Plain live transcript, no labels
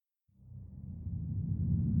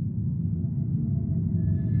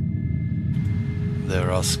There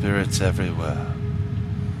are spirits everywhere,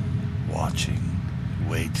 watching,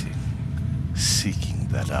 waiting, seeking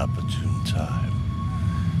that opportune time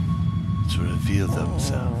to reveal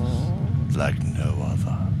themselves like no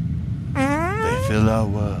other. They fill our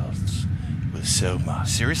worlds with so much.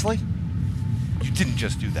 Seriously? You didn't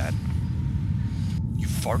just do that. You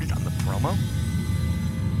farted on the promo?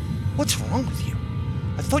 What's wrong with you?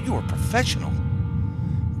 I thought you were a professional.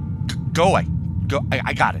 Go away. Go.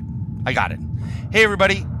 I got it. Hey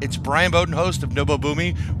everybody, it's Brian Bowden, host of Nobo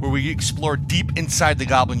Boomy, where we explore deep inside the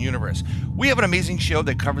Goblin universe. We have an amazing show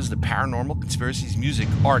that covers the paranormal, conspiracies, music,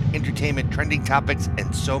 art, entertainment, trending topics,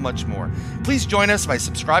 and so much more. Please join us by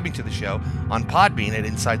subscribing to the show on Podbean at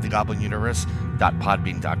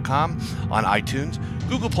InsideTheGoblinUniverse.podbean.com, on iTunes,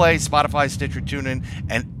 Google Play, Spotify, Stitcher, TuneIn,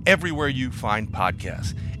 and everywhere you find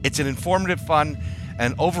podcasts. It's an informative, fun,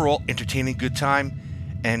 and overall entertaining good time,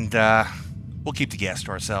 and we'll keep the gas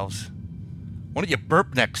to ourselves. Why don't you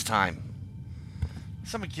burp next time?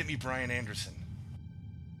 Someone get me Brian Anderson.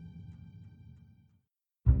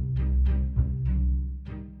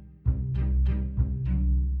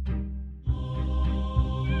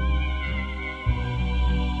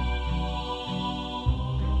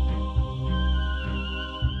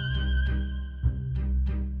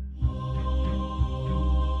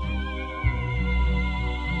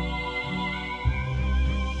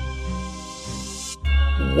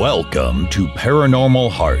 Welcome to Paranormal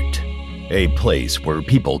Heart, a place where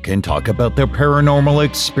people can talk about their paranormal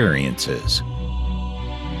experiences.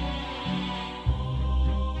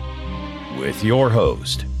 With your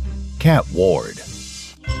host, Kat Ward.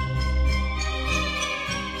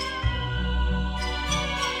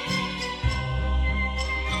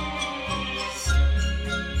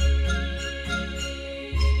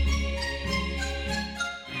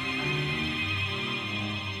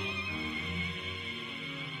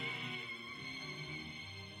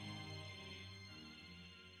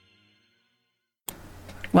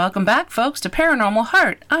 Welcome back, folks, to Paranormal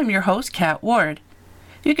Heart. I'm your host, Kat Ward.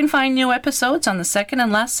 You can find new episodes on the second and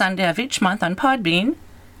last Sunday of each month on Podbean,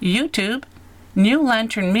 YouTube, New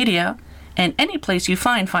Lantern Media, and any place you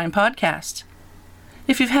find fine podcasts.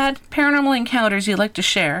 If you've had paranormal encounters you'd like to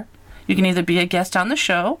share, you can either be a guest on the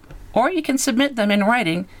show, or you can submit them in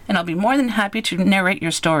writing, and I'll be more than happy to narrate your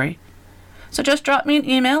story. So just drop me an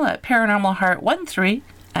email at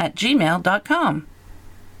paranormalheart13@gmail.com.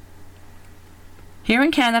 Here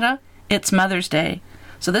in Canada, it's Mother's Day,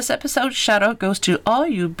 so this episode's shout-out goes to all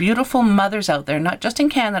you beautiful mothers out there, not just in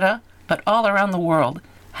Canada, but all around the world.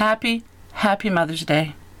 Happy, happy Mother's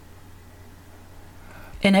Day.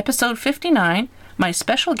 In episode 59, my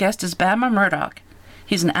special guest is Bama Murdoch.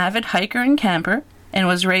 He's an avid hiker and camper, and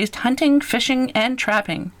was raised hunting, fishing, and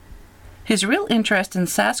trapping. His real interest in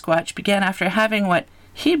Sasquatch began after having what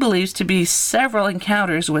he believes to be several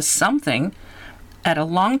encounters with something at a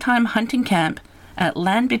long-time hunting camp at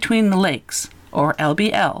Land Between the Lakes, or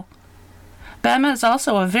LBL. Bama is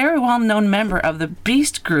also a very well-known member of the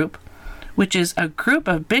Beast Group, which is a group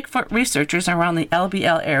of Bigfoot researchers around the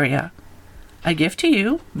LBL area. I give to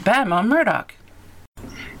you, Bama Murdoch.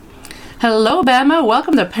 Hello, Bama.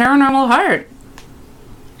 Welcome to Paranormal Heart.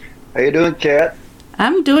 How you doing, Kat?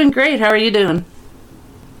 I'm doing great. How are you doing?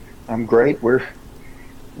 I'm great. We're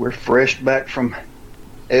fresh back from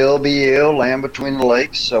LBL, Land Between the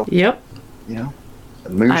Lakes. So Yep. You know, the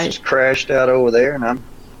moose has crashed out over there, and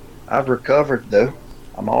I've recovered though.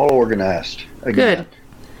 I'm all organized again. Good.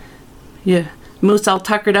 Yeah, moose all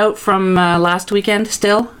tuckered out from last weekend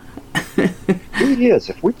still? He is.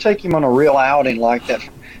 If we take him on a real outing like that,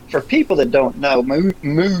 for people that don't know,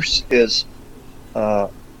 Moose is a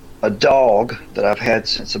dog that I've had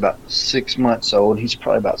since about 6 months old. He's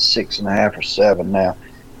probably about 6.5 or 7 now,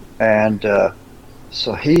 and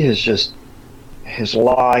so he has just, his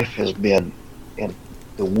life has been in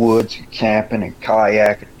the woods and camping and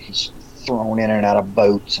kayaking. He's thrown in and out of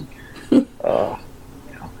boats and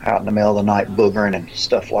out in the middle of the night boogering and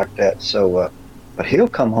stuff like that. So, but he'll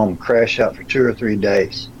come home and crash out for 2 or 3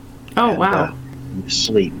 days. Oh, wow.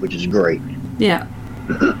 Sleep, which is great. Yeah.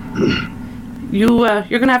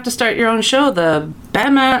 You're gonna have to start your own show, the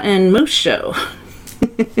Bama and Moose Show.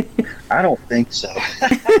 I don't think so.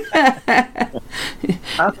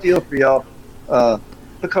 I feel for y'all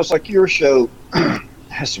because, like, your show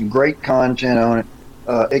has some great content on it.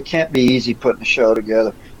 It can't be easy putting a show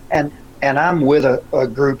together, and I'm with a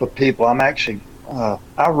group of people. I'm actually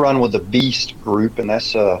I run with the Beast Group, and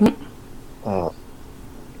that's the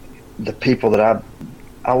people that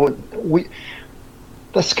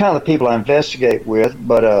that's kind of the people I investigate with.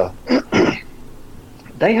 But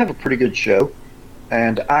they have a pretty good show,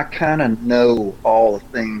 and I kind of know all the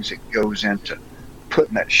things that goes into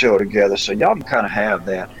putting that show together, so y'all can kind of have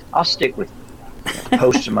that. I'll stick with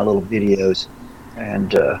posting my little videos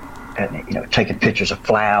and taking pictures of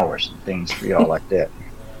flowers and things for y'all like that.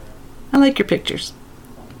 I like your pictures.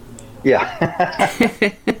 Yeah.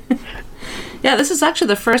 Yeah, this is actually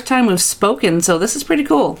the first time we've spoken, so this is pretty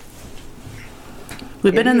cool.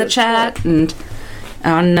 We've been in the chat and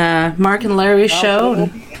on Mark and Larry's show.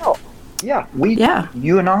 And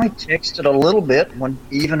You and I texted a little bit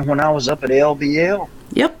even when I was up at LBL.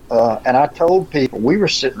 Yep. And I told people we were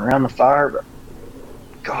sitting around the fire,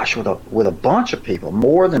 gosh, with a bunch of people,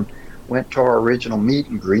 more than went to our original meet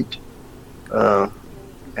and greet.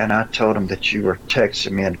 And I told them that you were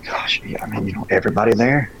texting me, and gosh, everybody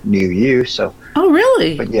there knew you. So. Oh,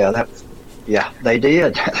 really? But they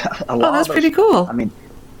did. That's pretty cool. I mean,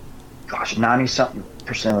 gosh,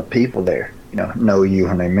 90-something% of the people there, know you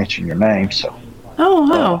when they mention your name. So. Oh,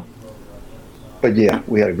 wow. But yeah,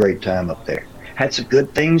 we had a great time up there. Had some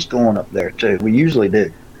good things going up there too. We usually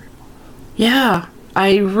do. Yeah,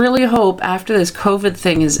 I really hope after this COVID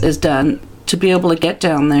thing is done to be able to get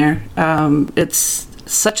down there. It's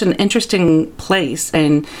such an interesting place,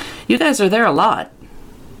 and you guys are there a lot.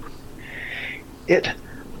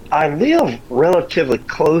 I live relatively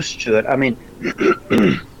close to it. I mean,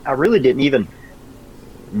 I really didn't even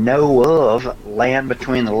know of Land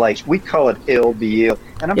Between the Lakes. We call it LBL,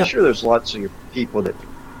 and I'm sure there's lots of your people that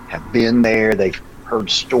have been there. They've heard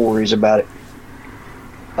stories about it.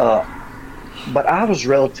 But I was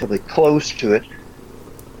relatively close to it,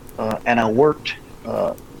 and I worked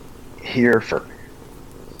here for,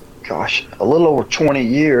 a little over 20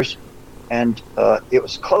 years, and it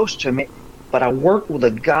was close to me. But I worked with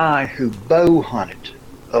a guy who bow hunted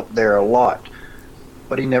up there a lot,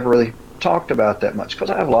 but he never really talked about that much because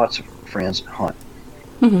I have lots of friends that hunt.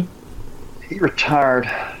 Mm-hmm. He retired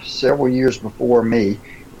several years before me,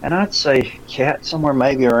 and I'd say, Cat, somewhere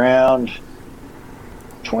maybe around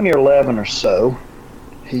 2011 or so,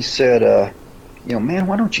 he said, man,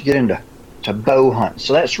 why don't you get into bow hunting?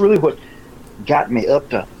 So that's really what got me up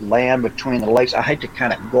to Land Between the Lakes. I hate to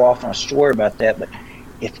kind of go off on a story about that, but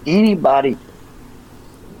if anybody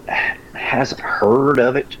hasn't heard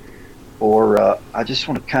of it, or I just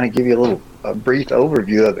want to kind of give you a brief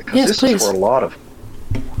overview of it, because this is where a lot of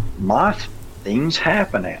my things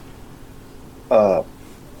happen at. But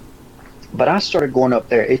I started going up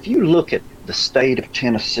there. If you look at the state of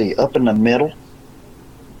Tennessee, up in the middle,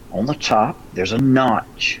 on the top, there's a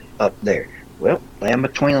notch up there. Well, Land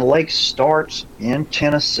Between the Lakes starts in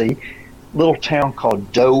Tennessee, little town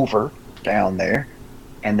called Dover down there,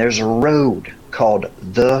 and there's a road called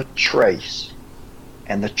the Trace,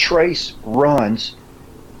 and the Trace runs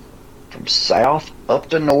from south up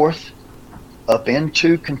to north, up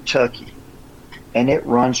into Kentucky, and it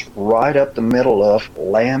runs right up the middle of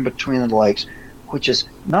Land Between the Lakes, which is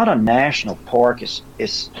not a national park.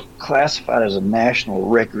 It's classified as a national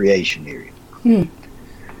recreation area.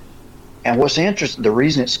 And what's interesting, the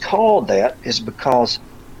reason it's called that is because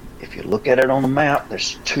if you look at it on the map,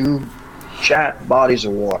 there's two giant bodies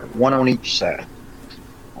of water, one on each side.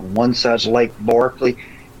 On one side's Lake Barkley,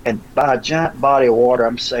 and by a giant body of water,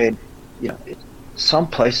 I'm saying, some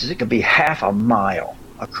places it could be half a mile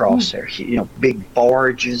across there. Big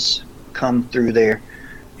barges come through there.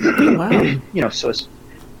 Wow. So it's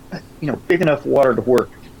big enough water to where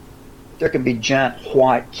there can be giant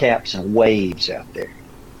white caps and waves out there.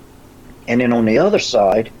 And then on the other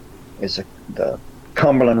side is the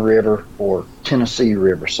Cumberland River or Tennessee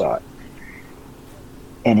River side.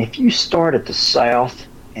 And if you start at the south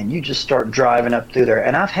and you just start driving up through there,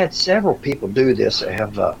 and I've had several people do this that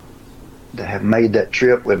have made that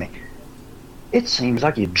trip with me, it seems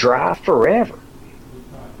like you drive forever.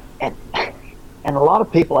 And a lot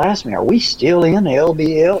of people ask me, are we still in the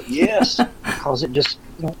LBL? Yes, because it just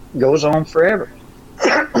goes on forever.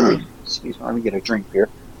 Excuse me, let me get a drink here.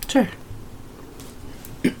 Sure.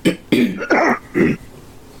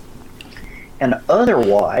 And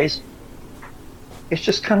otherwise, it's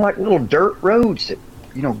just kind of like little dirt roads that,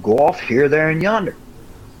 go off here, there, and yonder.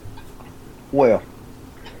 Well,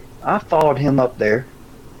 I followed him up there,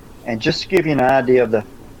 and just to give you an idea of the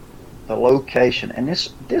location, and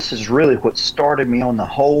this is really what started me on the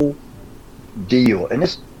whole deal, and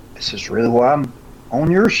this is really why I'm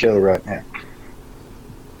on your show right now.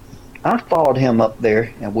 I followed him up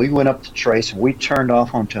there, and we went up the Trace, and we turned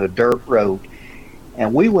off onto a dirt road,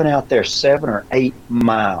 and we went out there 7 or 8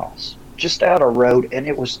 miles, just out a road, and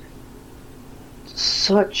it was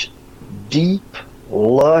such deep,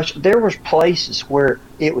 lush. There was places where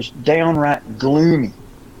it was downright gloomy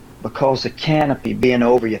because the canopy being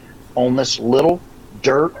over you on this little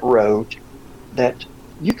dirt road that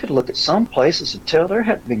you could look at some places and tell there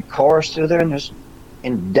hadn't been cars through there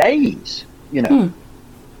in days, you know.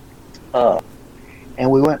 And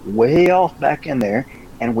we went way off back in there,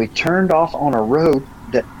 and we turned off on a road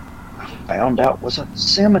that I found out was a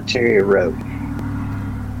cemetery road.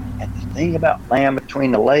 And the thing about Land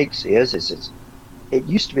Between the Lakes is it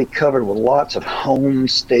used to be covered with lots of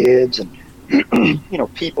homesteads and you know,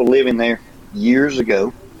 people living there years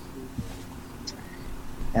ago.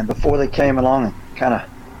 And before they came along and kind of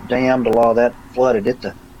dammed a lot of that, flooded it,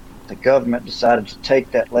 the government decided to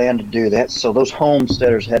take that land to do that, so those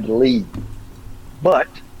homesteaders had to leave. But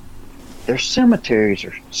their cemeteries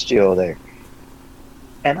are still there.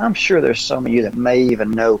 And I'm sure there's some of you that may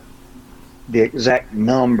even know the exact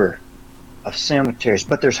number of cemeteries,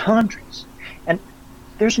 but there's hundreds. And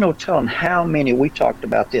there's no telling how many, we talked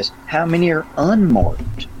about this, how many are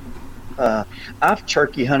unmarked. I've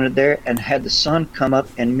turkey hunted there and had the sun come up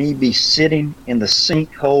and me be sitting in the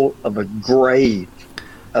sinkhole of a grave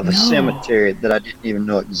of a cemetery that I didn't even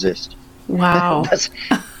know existed. Wow. That's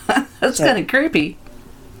kind of creepy.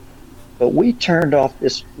 But we turned off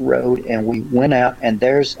this road and we went out, and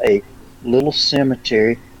there's a little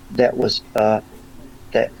cemetery that was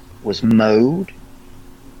mowed,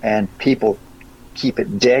 and people keep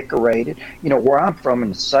it decorated. You know, where I'm from in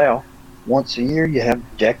the South, once a year you have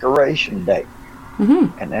Decoration Day.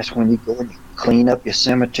 Mm-hmm. And that's when you go and you clean up your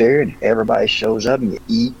cemetery, and everybody shows up and you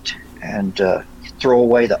eat, and you throw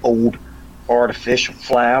away the old artificial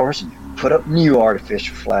flowers and you put up new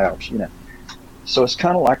artificial flowers, you know. So it's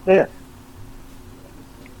kind of like that.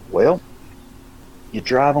 Well, you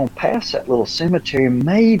drive on past that little cemetery,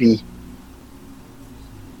 maybe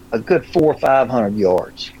a good 400 or 500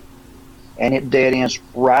 yards, and it dead ends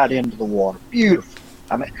right into the water. Beautiful.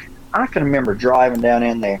 I mean, I can remember driving down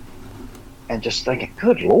in there and just thinking,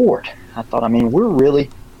 good Lord. I thought, I mean, we're really,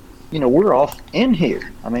 you know, we're off in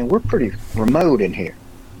here. I mean, we're pretty remote in here.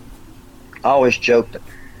 I always joke that,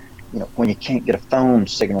 you know, when you can't get a phone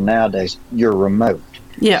signal nowadays, you're remote.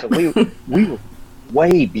 Yeah. So we were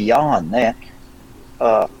way beyond that.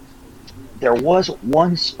 There was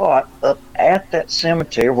one spot up at that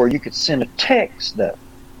cemetery where you could send a text, though.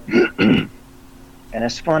 And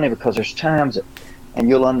it's funny because there's times that, and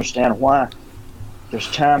you'll understand why, there's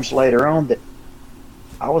times later on that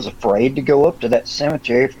I was afraid to go up to that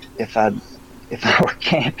cemetery if I were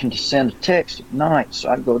camping to send a text at night. So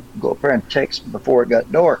I'd go up there and text before it got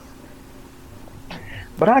dark.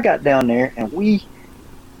 But I got down there and we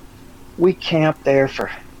camped there for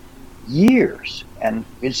years, and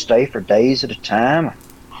we'd stay for days at a time,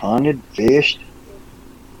 hunted, fished.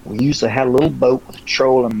 We usually had a little boat with a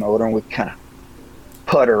trolling motor, and we'd kind of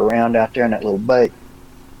putter around out there in that little bay.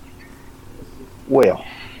 Well,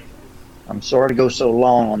 I'm sorry to go so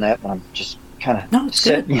long on that, but I'm just kind of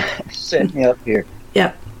setting you up here.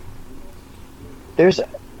 Yeah.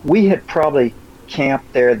 We had probably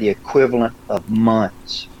camped there the equivalent of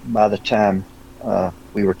months by the time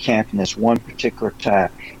we were camping this one particular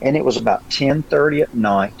time, and it was about 10:30 at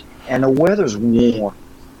night, and the weather's warm.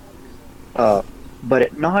 But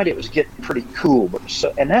at night it was getting pretty cool.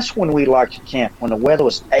 And that's when we liked to camp, when the weather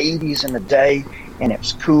was 80s in the day and it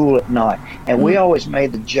was cool at night. And we always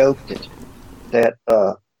made the joke that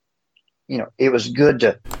you know, it was good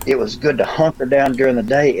to hunker down during the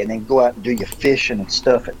day and then go out and do your fishing and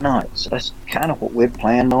stuff at night. So that's kind of what we'd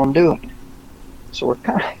planned on doing. So we're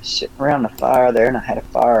kind of sitting around the fire there, and I had a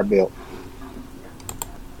fire built.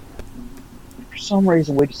 For some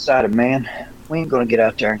reason, we decided, man, we ain't going to get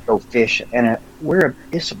out there and go fishing. And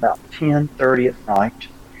it's about 10:30 at night.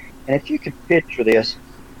 And if you can picture this,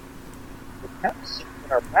 we're kind of sitting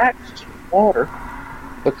with our backs to the water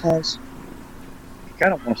because you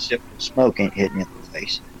kind of want to sit where the smoke ain't hitting you in the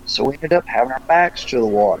face. So we ended up having our backs to the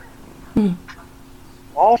water.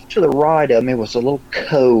 Off to the right of me was a little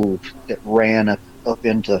cove that ran up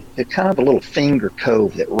into, kind of a little finger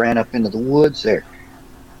cove that ran up into the woods there.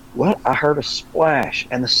 Well, I heard a splash,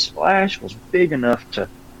 and the splash was big enough to,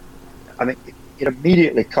 I mean, it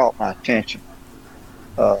immediately caught my attention.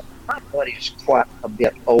 My buddy is quite a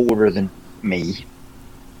bit older than me.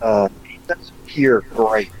 He doesn't hear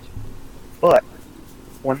great. But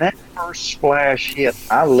when that first splash hit,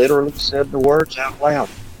 I literally said the words out loud.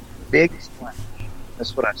 Big splash.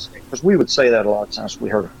 That's what I say. Because we would say that a lot of times. We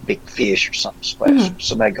heard a big fish or something splash.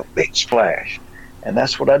 Somebody go, big splash. And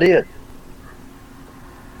that's what I did.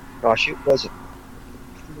 Gosh, it wasn't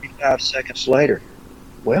 45 seconds later.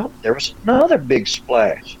 Well, there was another big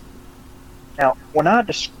splash. Now, when I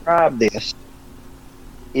describe this,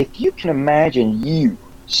 if you can imagine you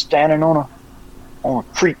standing on a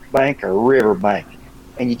creek bank or a river bank,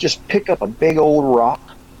 and you just pick up a big old rock,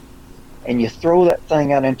 and you throw that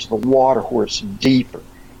thing out into the water where it's deeper.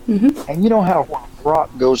 Mm-hmm. And you know how when a rock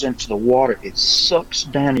goes into the water, it sucks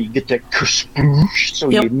down and you get that kerspoosh, so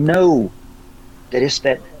Yep. you know that it's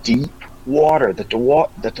that deep water that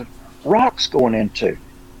the rock's going into.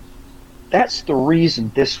 That's the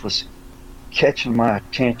reason this was catching my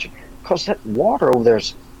attention, because that water over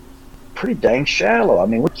there's pretty dang shallow. I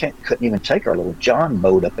mean, we couldn't even take our little John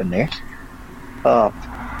boat up in there.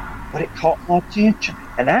 But it caught my attention.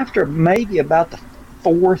 And after maybe about the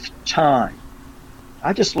fourth time,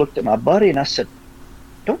 I just looked at my buddy and I said,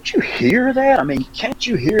 "Don't you hear that? I mean, can't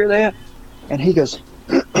you hear that?" And he goes,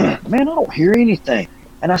 "Man, I don't hear anything."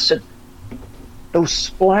 And I said, "Those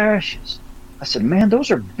splashes." I said, "Man, those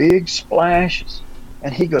are big splashes."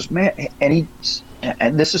 And he goes, "Man,"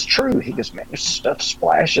 and this is true. He goes, "Man, there's stuff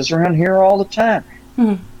splashes around here all the time."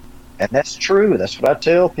 Mm-hmm. And that's true. That's what I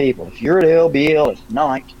tell people. If you're at LBL at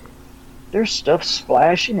night, there's stuff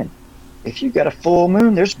splashing, and if you've got a full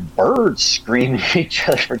moon, there's birds screaming at each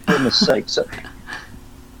other, for goodness sake. So,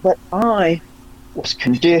 but I was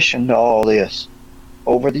conditioned to all this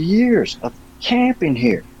over the years of camping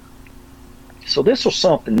here. So this was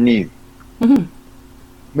something new. Mm-hmm.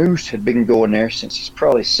 Moose had been going there since he's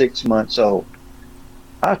probably 6 months old.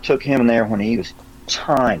 I took him there when he was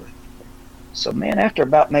tiny. So man, after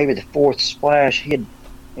about maybe the fourth splash, he had,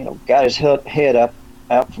 got his head up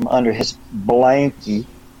out from under his blankie,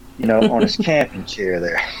 on his camping chair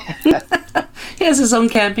there. He has his own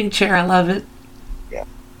camping chair. I love it. Yeah,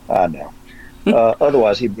 I know.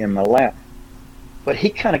 Otherwise, he'd be in my lap. But he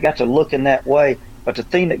kind of got to looking that way. But the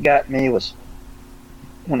thing that got me was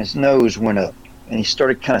when his nose went up and he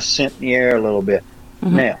started kind of scenting the air a little bit.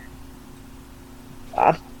 Mm-hmm. Now,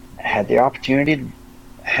 I've had the opportunity to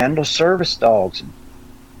handle service dogs and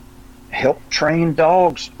help train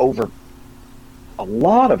dogs over a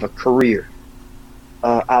lot of a career.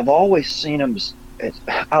 I've always seen them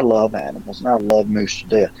I love animals and I love moose to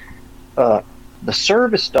death. The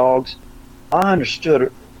service dogs, I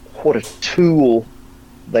understood what a tool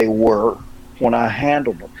they were when I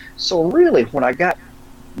handled them. So really, when I got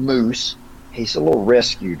Moose, he's a little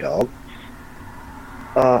rescue dog,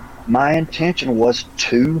 my intention was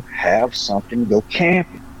to have something to go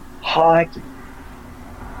camping, hiking,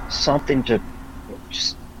 something to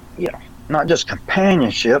just, not just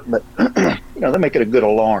companionship, but, they make it a good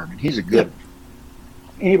alarm. And he's a good one.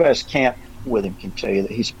 Anybody that's camped with him can tell you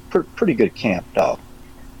that he's a pretty good camp dog.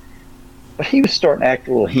 But he was starting to act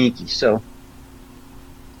a little hinky, so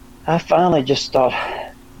I finally just thought,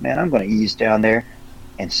 man, I'm going to ease down there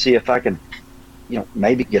and see if I can,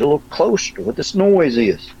 maybe get a little closer to what this noise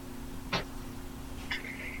is.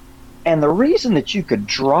 And the reason that you could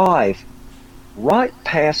drive right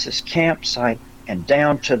past this campsite and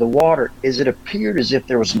down to the water is it appeared as if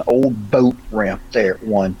there was an old boat ramp there at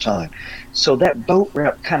one time. So that boat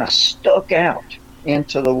ramp kind of stuck out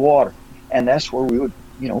into the water, and that's where we would,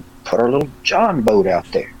 put our little John boat out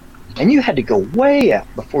there. And you had to go way out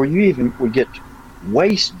before you even would get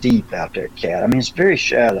waist deep out there, Cat. I mean, it's very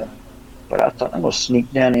shallow. But I thought, I'm going to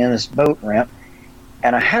sneak down in this boat ramp.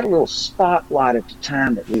 And I had a little spotlight at the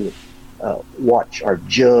time that we would watch our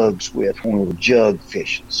jugs with when we were jug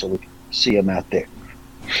fishing, so we could see them out there.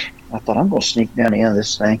 I thought, I'm going to sneak down the end of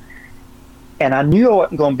this thing. And I knew I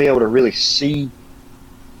wasn't going to be able to really see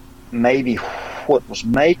maybe what was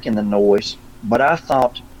making the noise, but I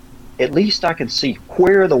thought, at least I can see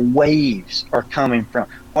where the waves are coming from.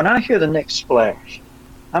 When I hear the next splash,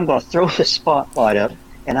 I'm going to throw the spotlight up,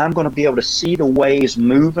 and I'm going to be able to see the waves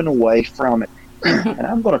moving away from it. And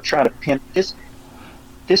I'm going to try to pin this.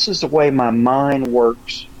 This is the way my mind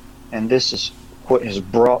works, and this is what has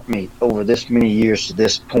brought me over this many years to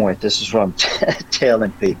this point. This is what I'm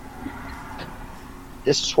telling people.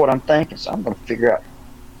 This is what I'm thinking, so I'm going to figure out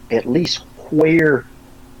at least where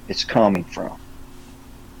it's coming from.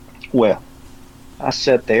 Well, I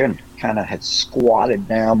sat there and kind of had squatted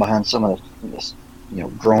down behind some of this,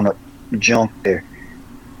 grown-up junk there.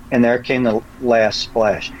 And there came the last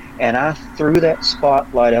splash. And I threw that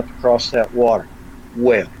spotlight up across that water.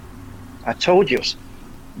 Well, I told you it was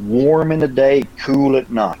warm in the day, cool at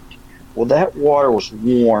night. Well, that water was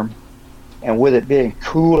warm, and with it being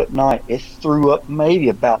cool at night, it threw up maybe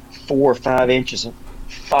about 4 or 5 inches of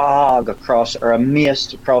fog across, or a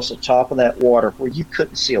mist across the top of that water where you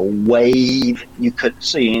couldn't see a wave, you couldn't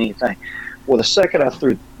see anything. Well, the second I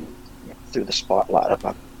threw the spotlight up,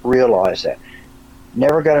 I realized that.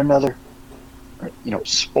 Never got another,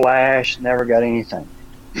 splash, never got anything.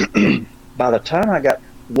 By the time I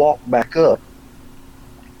walked back up,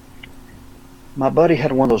 my buddy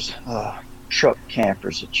had one of those truck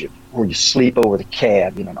campers where you sleep over the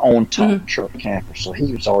cab, an on-top truck camper. So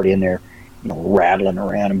he was already in there rattling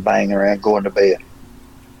around and banging around, going to bed.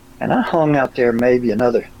 And I hung out there maybe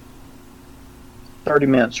another 30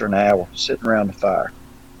 minutes or an hour, sitting around the fire.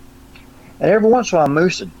 And every once in a while,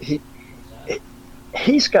 Moose,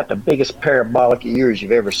 he's got the biggest parabolic ears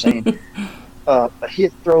you've ever seen. But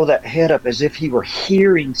he'd throw that head up as if he were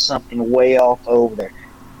hearing something way off over there.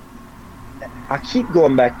 I keep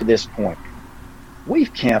going back to this point.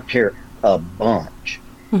 We've camped here a bunch.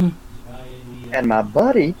 Mm-hmm. And my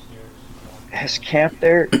buddy has camped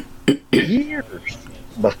there years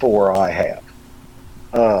before I have.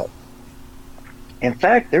 In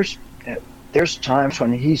fact, there's times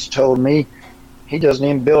when he's told me he doesn't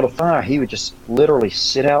even build a fire. He would just literally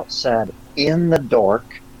sit outside in the dark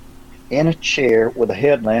in a chair with a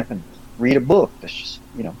headlamp and read a book. That's just,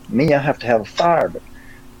 me, I have to have a fire. But,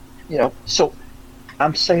 so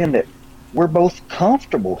I'm saying that we're both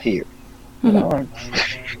comfortable here.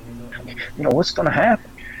 What's going to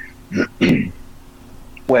happen?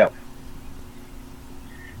 Well,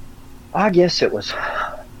 I guess it was,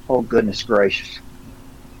 oh goodness gracious,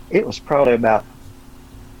 it was probably about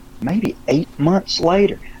maybe 8 months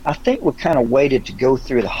later. I think we kind of waited to go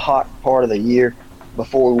through the hot part of the year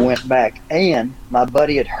before we went back, and my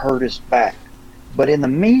buddy had hurt his back. But in the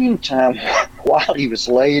meantime, while he was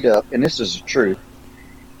laid up, and this is the truth,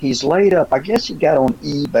 he's laid up, I guess he got on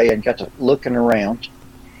eBay and got to looking around,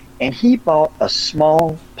 and he bought a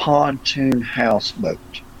small pontoon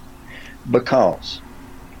houseboat because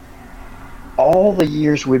all the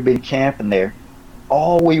years we've been camping there,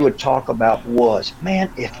 all we would talk about was,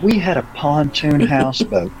 man, if we had a pontoon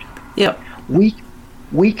houseboat, yep,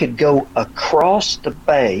 we could go across the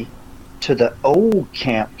bay to the old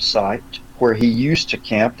campsite where he used to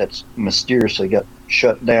camp that's mysteriously got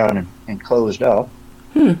shut down and closed off.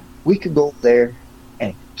 We could go there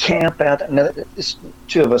and camp out. Now, this,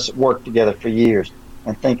 two of us have worked together for years,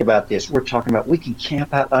 and think about this. We're talking about we can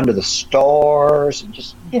camp out under the stars and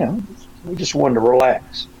just, we just wanted to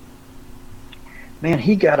relax. Man,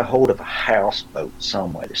 he got a hold of a houseboat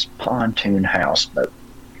somewhere, this pontoon houseboat.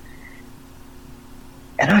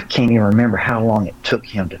 And I can't even remember how long it took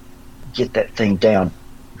him to get that thing down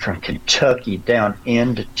from Kentucky down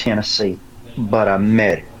into Tennessee, but I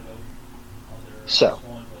met him. So,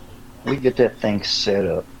 we get that thing set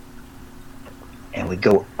up, and we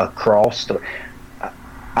go across the... I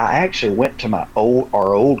actually went to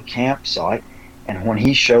our old campsite, and when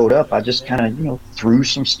he showed up, I just kind of, threw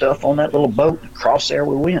some stuff on that little boat, and across there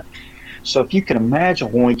we went. So if you can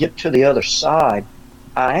imagine, when we get to the other side,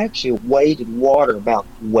 I actually waded water about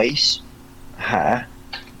waist high,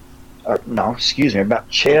 about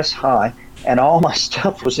chest high, and all my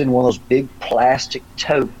stuff was in one of those big plastic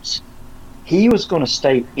totes. He was going to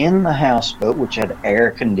stay in the houseboat, which had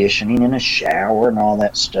air conditioning and a shower and all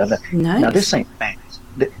that stuff. Nice. Now, this ain't fancy.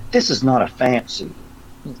 This is not a fancy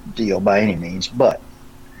deal by any means, but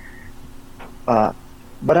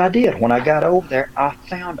I did. When I got over there, I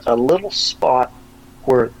found a little spot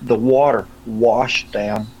where the water washed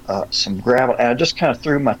down some gravel, and I just kind of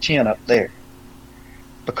threw my tent up there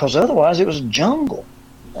because otherwise it was jungle.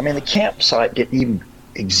 I mean, the campsite didn't even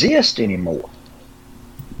exist anymore.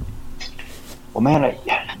 Well, man,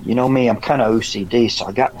 you know me, I'm kind of OCD, so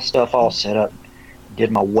I got my stuff all set up, did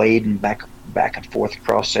my wading back and forth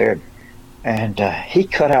across there, and he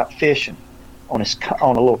cut out fishing on a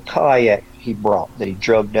little kayak he brought that he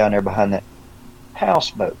drug down there behind that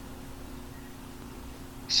houseboat.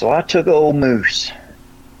 So I took old Moose,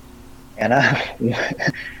 and I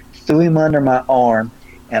threw him under my arm,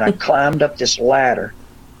 and I climbed up this ladder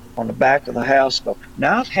on the back of the houseboat.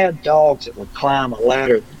 Now, I've had dogs that would climb a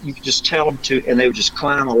ladder. You could just tell them to, and they would just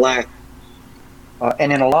climb a ladder.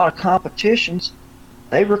 And in a lot of competitions,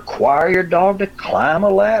 they require your dog to climb a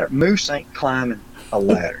ladder. Moose ain't climbing a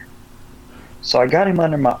ladder. So I got him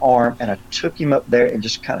under my arm, and I took him up there and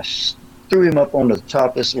just kind of threw him up onto the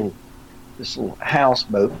top of this little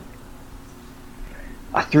houseboat.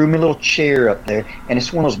 I threw me a little chair up there, and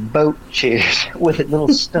it's one of those boat chairs with little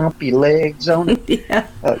stumpy legs on it. Yeah.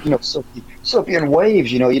 So if you're in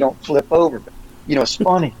waves, you don't flip over. But, it's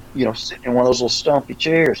funny, sitting in one of those little stumpy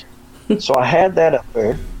chairs. So I had that up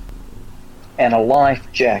there, and a life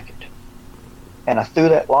jacket. And I threw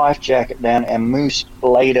that life jacket down, and Moose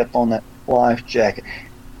laid up on that life jacket.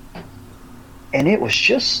 And it was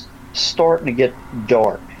just starting to get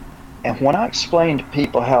dark. And when I explained to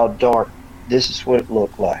people how dark, this is what it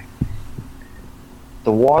looked like.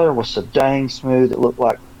 The water was so dang smooth, it looked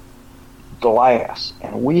like glass.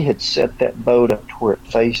 And we had set that boat up to where it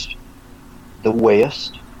faced the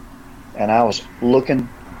west. And I was looking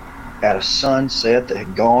at a sunset that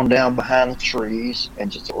had gone down behind the trees.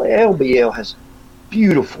 And just LBL has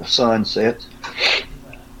beautiful sunsets.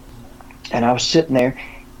 And I was sitting there,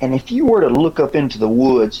 and if you were to look up into the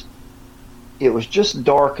woods, it was just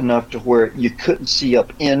dark enough to where you couldn't see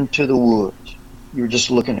up into the woods. You were just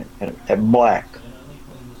looking at black.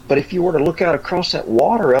 But if you were to look out across that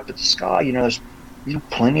water up at the sky, there's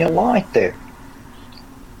plenty of light there.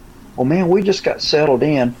 Well, man, we just got settled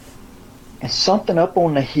in, and something up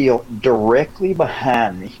on the hill directly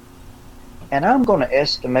behind me, and I'm going to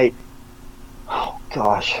estimate, oh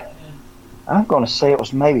gosh, I'm going to say it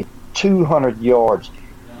was maybe 200 yards,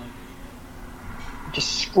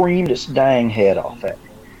 just screamed its dang head off at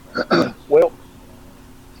me. Well,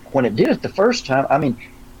 when it did it the first time, I mean,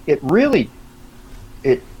 it really,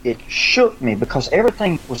 it shook me, because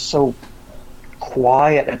everything was so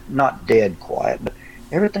quiet, and not dead quiet, but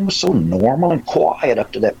everything was so normal and quiet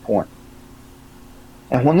up to that point.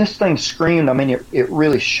 And when this thing screamed, I mean, it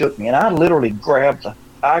really shook me. And I literally grabbed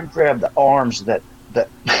the arms of that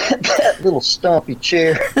little stumpy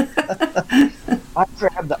chair. I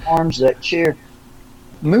grabbed the arms of that chair.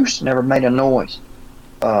 Moose never made a noise.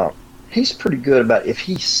 He's pretty good about it. If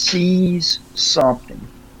he sees something,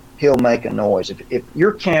 he'll make a noise. If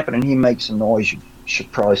you're camping and he makes a noise, you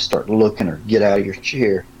should probably start looking or get out of your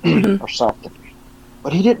chair or something.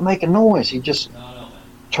 But he didn't make a noise. He just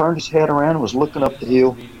turned his head around and was looking up the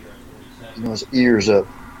hill, his ears up.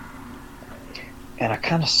 And I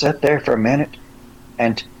kind of sat there for a minute,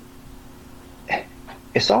 and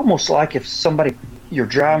it's almost like if you're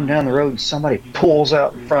driving down the road and somebody pulls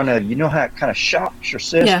out in front of you. You know how it kind of shocks your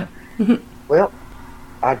system? Yeah. Mm-hmm. Well,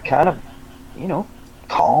 I'd kind of,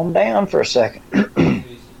 calm down for a second.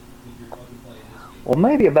 Well,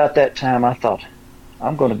 maybe about that time I thought,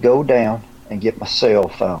 I'm going to go down and get my cell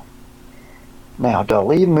phone. Now, do I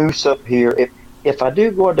leave Moose up here? If I do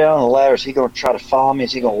go down the ladder, is he going to try to follow me?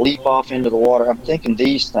 Is he going to leap off into the water? I'm thinking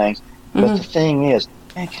these things. But the thing is,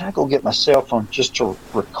 man, can I go get my cell phone just to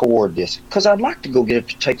record this? Because I'd like to go get it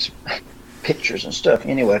to take some pictures and stuff.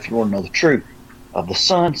 Anyway, if you want to know the truth of the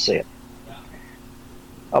sunset.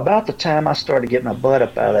 About the time I started getting my butt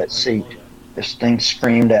up out of that seat, this thing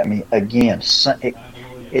screamed at me again.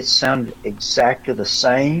 It sounded exactly the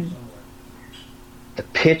same. The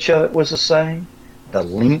pitch of it was the same. The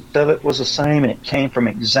length of it was the same, and it came from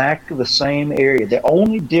exactly the same area. The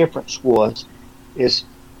only difference is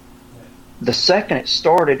the second it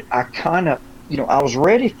started, I kind of, I was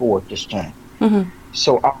ready for it this time. Mm-hmm.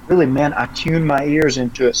 So I tuned my ears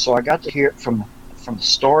into it, so I got to hear it from the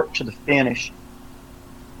start to the finish.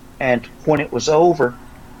 And when it was over,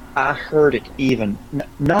 I heard it even,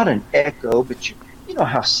 not an echo, but you know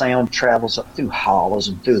how sound travels up through hollows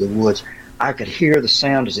and through the woods. I could hear the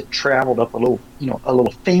sound as it traveled up a little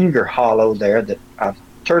finger hollow there that I've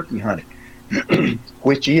turkey hunted,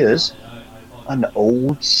 which is an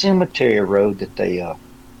old cemetery road that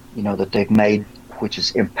that they've made, which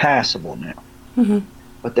is impassable now. Mm-hmm.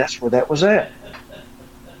 But that's where that was at.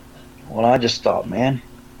 Well, I just thought, man,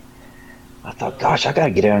 gosh, I got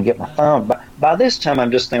to get out and get my phone. But by this time, I'm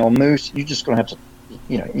just thinking, well, Moose, you're just going to have to,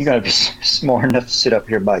 you got to be smart enough to sit up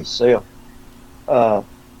here by yourself.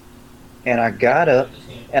 And I got up,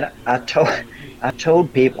 and I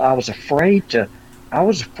told people I was afraid to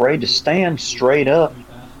stand straight up.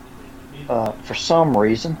 For some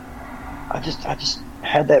reason, I just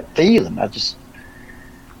had that feeling.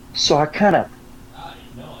 So I kind of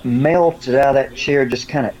melted out of that chair, just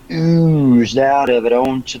kind of oozed out of it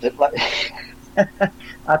onto the.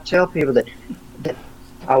 I tell people that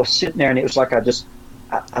I was sitting there, and it was like I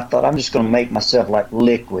thought, I'm just going to make myself like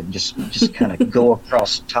liquid, just kind of go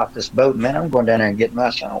across the top of this boat. Man, I'm going down there and get my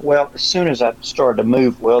shot. Well, as soon as I started to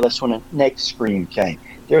move, that's when the next scream came.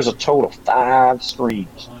 There's a total of 5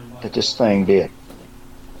 screams that this thing did.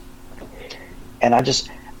 And I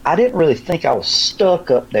didn't really think I was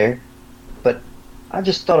stuck up there, but I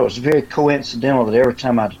just thought it was very coincidental that every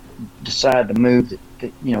time I decided to move, that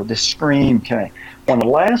this scream came. When the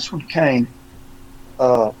last one came,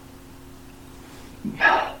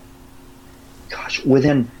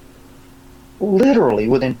 literally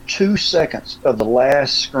within 2 seconds of the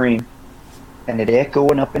last scream, and it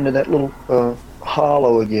echoing up into that little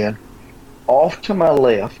hollow again, off to my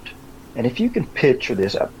left, and if you can picture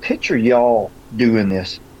this, I picture y'all doing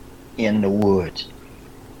this in the woods.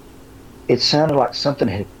 It sounded like something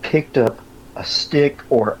had picked up a stick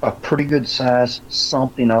or a pretty good size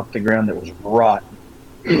something off the ground that was rotten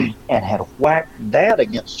and had whacked that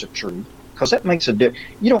against a tree, because that makes a difference.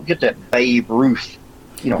 You don't get that Babe Ruth,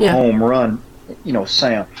 home run,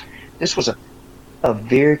 sound. This was a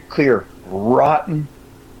very clear rotten,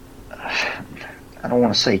 I don't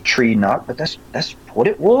want to say tree knock, but that's what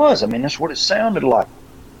it was. I mean, that's what it sounded like.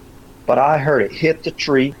 but I heard it hit the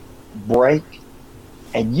tree, break,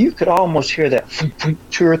 and you could almost hear that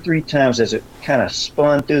 2 or 3 times as it kind of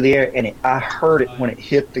spun through the air, and I heard it when it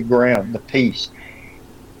hit the ground, the piece.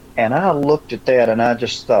 And I looked at that, and I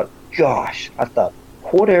just thought, gosh, I thought,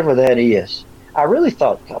 whatever that is, I really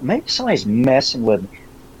thought, God, maybe somebody's messing with me.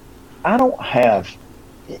 I don't have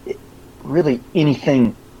really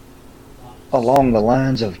anything along the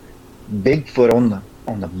lines of Bigfoot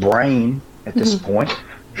on the brain at this point.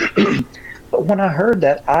 But when I heard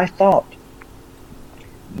that, I thought,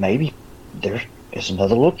 maybe there is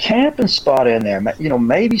another little camping spot in there. You know,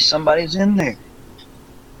 maybe somebody's in there.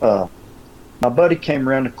 My buddy came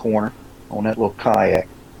around the corner on that little kayak,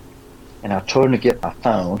 and I told him to get my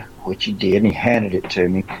phone, which he did, and he handed it to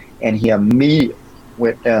me, and he immediately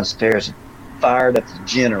went downstairs and fired up the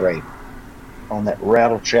generator on that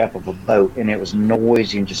rattle trap of a boat, and it was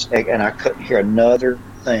noisy and I couldn't hear another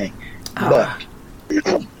thing. But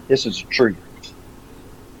this is the truth.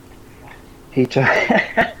 He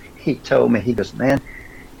told me, he goes, man,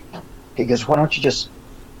 why don't you just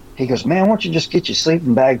get your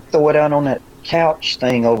sleeping bag, throw it out on that couch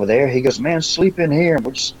thing over there. He goes, man, sleep in here, and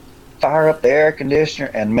we'll just fire up the air conditioner.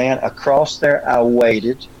 And man, across there I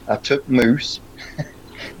waited. I took Moose,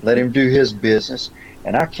 let him do his business,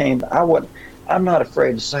 and I'm not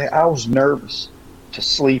afraid to say I was nervous to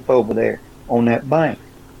sleep over there on that bank.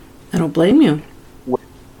 I don't blame you.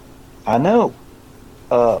 I know.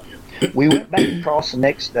 We went back across the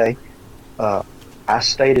next day. I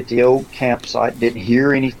stayed at the old campsite, didn't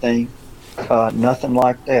hear anything, nothing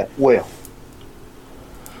like that. Well,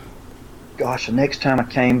 gosh, the next time I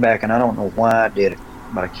came back, and I don't know why I did it,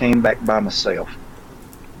 but I came back by myself.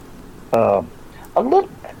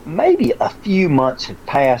 Maybe a few months had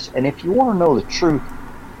passed, and if you want to know the truth,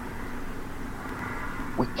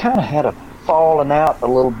 we kind of had a falling out a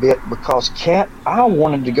little bit because I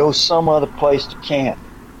wanted to go some other place to camp.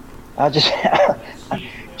 I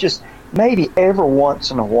just maybe every once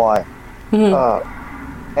in a while.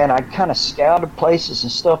 And I kind of scouted places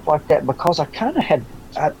and stuff like that because I kind of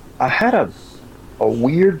had a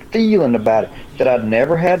weird feeling about it that I'd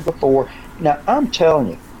never had before. Now, I'm telling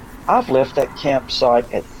you, I've left that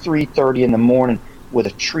campsite at 3:30 in the morning with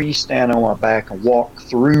a tree stand on my back and walked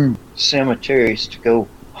through cemeteries to go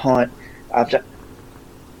hunt.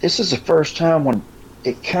 This is the first time when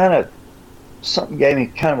something gave me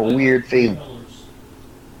kind of a weird feeling.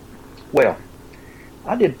 Well,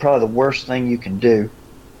 I did probably the worst thing you can do,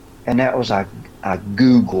 and that was I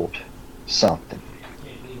Googled something.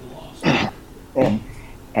 and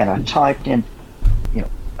I typed in,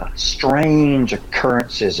 strange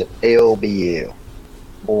occurrences at LBL,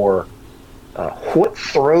 or what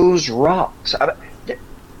throws rocks.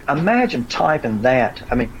 Imagine typing that.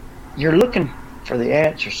 I mean, you're looking for the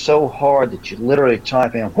answer so hard that you literally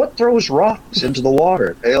type in, what throws rocks into the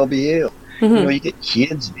water at LBL? You get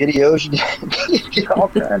kids' videos, you get all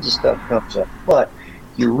kinds of stuff comes up. But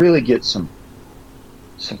you really get some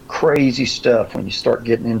crazy stuff when you start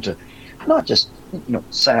getting into not just,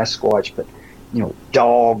 Sasquatch, but,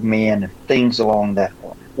 dog men and things along that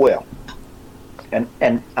line. Well,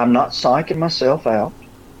 and I'm not psyching myself out,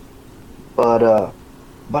 but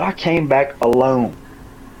I came back alone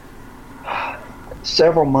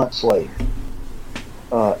several months later,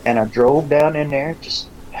 and I drove down in there, just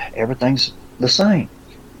everything's the same.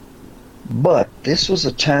 But this was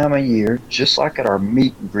a time of year, just like at our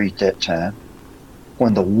meet and greet that time,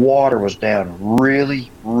 when the water was down really,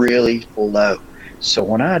 really low. So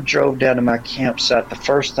when I drove down to my campsite, the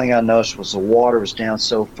first thing I noticed was the water was down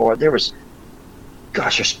so far. There's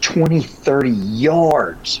 20, 30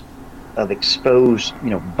 yards of exposed,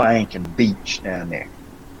 bank and beach down there.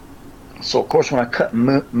 So, of course, when I cut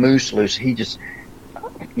Moose loose, he just,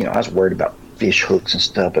 I was worried about fish hooks and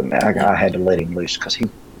stuff, but man, I had to let him loose because he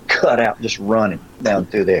cut out just running down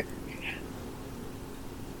through there.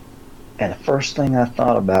 And the first thing I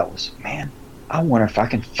thought about was, man, I wonder if I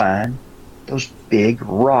can find those big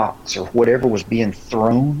rocks or whatever was being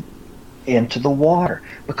thrown into the water,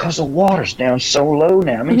 because the water's down so low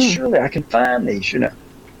now. I mean, surely I can find these,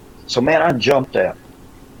 So, man, I jumped out.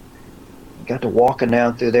 Got to walking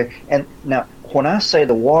down through there. And now, when I say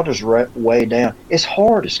the water's way down, it's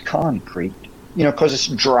hard as concrete, because it's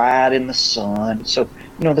dried in the sun. So,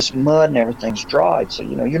 this mud and everything's dried. So,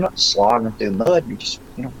 you're not slogging through mud. You're just,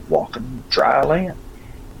 walking dry land.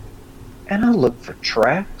 And I looked for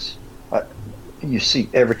tracks. You see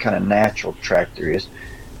every kind of natural track there is.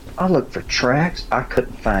 I looked for tracks. I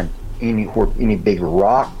couldn't find anywhere any big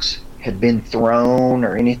rocks had been thrown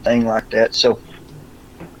or anything like that. So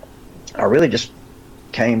I really just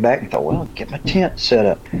came back and thought, well, get my tent set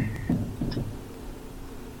up.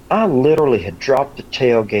 I literally had dropped the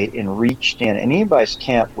tailgate and reached in. And anybody's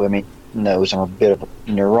camped with me knows I'm a bit of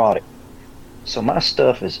a neurotic. So my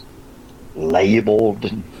stuff is labeled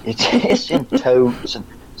and it's in totes and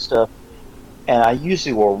stuff. And I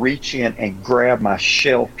usually will reach in and grab my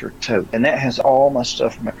shelter tote. And that has all my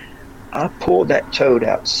stuff in it. I pulled that tote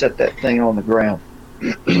out, set that thing on the ground,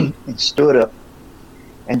 and stood up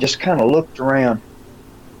and just kind of looked around.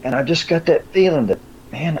 And I just got that feeling that,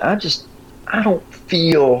 man, I don't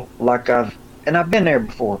feel like and I've been there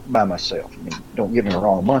before by myself. I mean, don't get me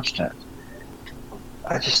wrong, a bunch of times.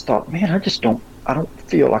 I just thought, man, I don't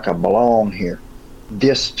feel like I belong here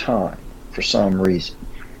this time for some reason.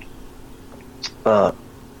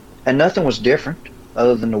 And nothing was different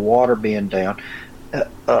other than the water being down.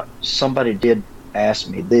 Somebody did ask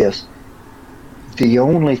me this. The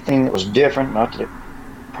only thing that was different, not that it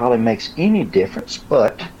probably makes any difference,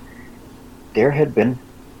 but there had been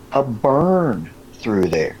a burn through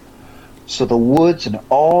there. So the woods and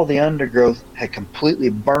all the undergrowth had completely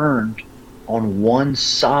burned on one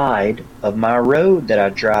side of my road that I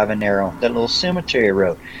drive in there on, that little cemetery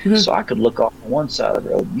road. Mm-hmm. So I could look off on one side of the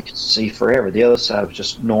road, you could see forever. The other side was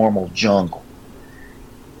just normal jungle.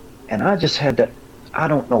 And I just had that, I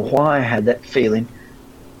don't know why I had that feeling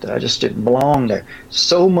that I just didn't belong there.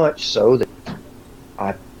 So much so that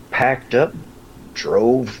I packed up,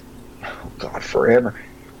 drove, oh God, forever.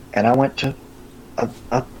 And I went to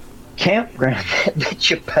a campground that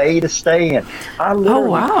you pay to stay in. I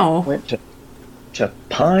literally went to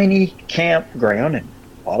Piney Campground, and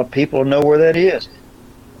a lot of people know where that is.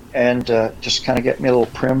 And just kind of get me a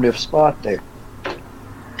little primitive spot there.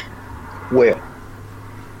 Well,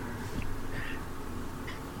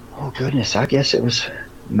 oh goodness, I guess it was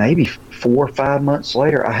maybe 4 or 5 months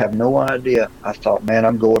later. I have no idea. I thought, man,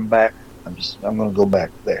 I'm going back. I'm going to go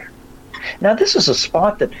back there. Now, this is a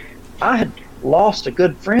spot that I had lost a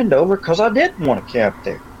good friend over because I didn't want to camp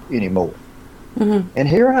there anymore. Mm-hmm. And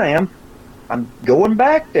here I am. I'm going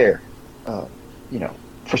back there,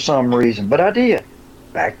 for some reason. But I did.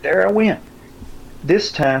 Back there I went.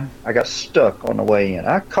 This time I got stuck on the way in.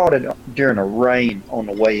 I caught it during a rain on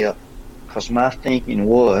the way up because my thinking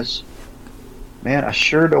was, man, I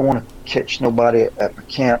sure don't want to catch nobody at my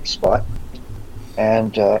camp spot.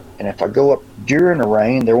 And if I go up during the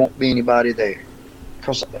rain, there won't be anybody there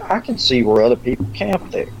because I can see where other people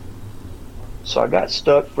camp there. So I got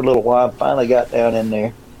stuck for a little while, finally got down in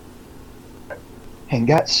there and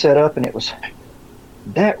got set up, and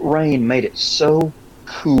that rain made it so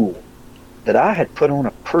cool that I had put on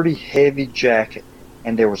a pretty heavy jacket,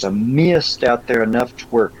 and there was a mist out there enough to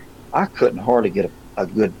where I couldn't hardly get a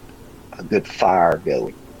good fire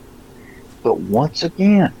going. But once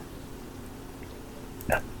again,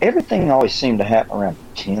 everything always seemed to happen around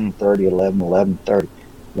 10:30, 11:30.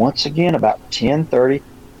 Once again, about 10:30,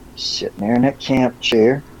 sitting there in that camp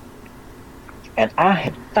chair, and I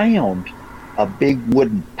had found a big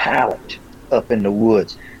wooden pallet up in the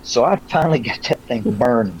woods. So I finally got that thing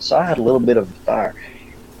burning. So I had a little bit of a fire.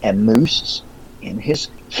 And Moose in his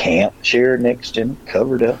camp chair next to him,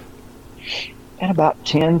 covered up. And about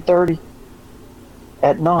 10:30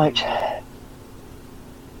 at night,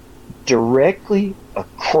 directly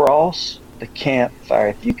across the campfire,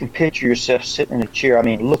 if you can picture yourself sitting in a chair, I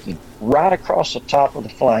mean looking right across the top of the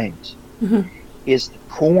flames, mm-hmm. is the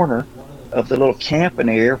corner of the little camping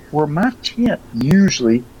area where my tent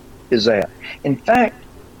usually is at. In fact,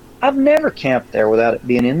 I've never camped there without it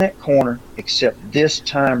being in that corner except this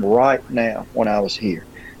time right now when I was here,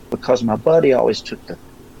 because my buddy always took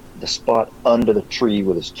the spot under the tree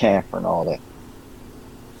with his camper and all that.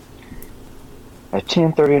 At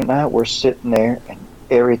 10:30 at night, we're sitting there and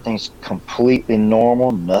everything's completely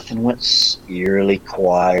normal. Nothing went eerily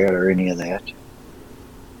quiet or any of that.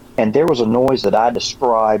 And there was a noise that I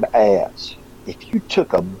describe as if you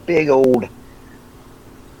took a big old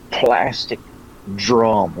plastic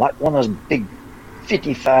drum, like one of those big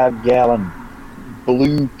 55-gallon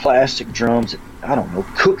blue plastic drums that, I don't know,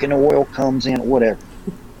 cooking oil comes in or whatever.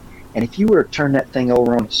 And if you were to turn that thing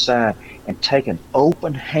over on its side and take an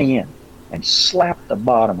open hand and slap the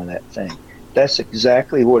bottom of that thing, that's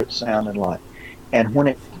exactly what it sounded like. And when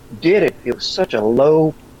it did it, it was such a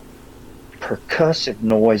low percussive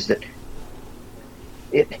noise that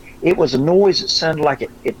it was a noise that sounded like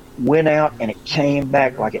it went out and it came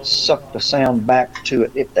back, like it sucked the sound back to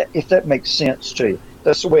it. If that makes sense to you,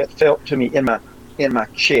 that's the way it felt to me in my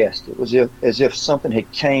chest. It was as if something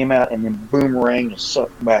had came out and then boomeranged and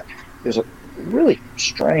sucked back. It was a really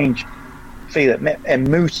strange feeling. And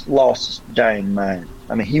Moose lost his dang mind.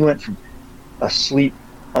 I mean, he went from asleep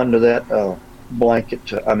under that blanket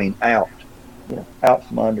to, out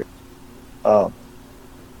from under.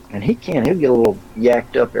 and he'll get a little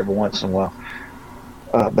yacked up every once in a while.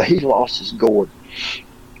 But he lost his gourd.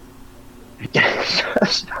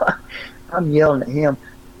 I'm yelling at him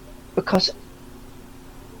because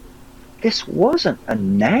this wasn't a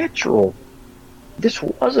natural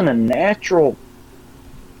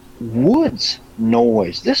woods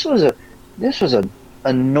noise. This was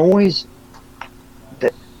a noise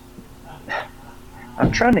that,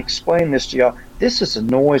 I'm trying to explain this to y'all. This is a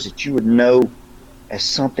noise that you would know as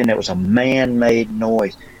something that was a man-made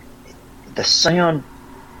noise. The sound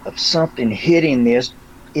of something hitting this.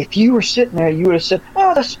 If you were sitting there, you would have said,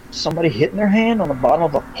 "Oh, that's somebody hitting their hand on the bottom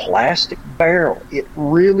of a plastic barrel." It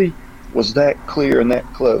really was that clear and that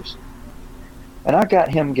close. And I got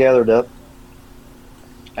him gathered up,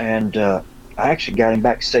 and I actually got him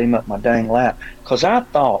back, set him up my dang lap, because I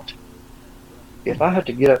thought if I had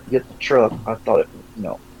to get up and get the truck, I thought,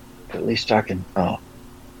 at least I can,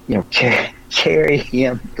 carry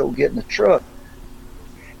him, go get in the truck.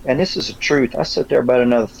 And this is the truth. I sat there about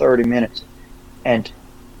another 30 minutes, and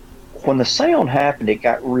when the sound happened, it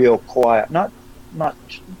got real quiet. Not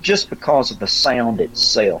just because of the sound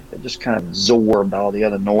itself. It just kind of absorbed all the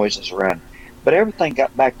other noises around. But everything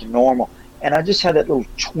got back to normal. And I just had that little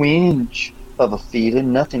twinge of a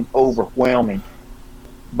feeling, nothing overwhelming.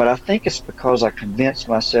 But I think it's because I convinced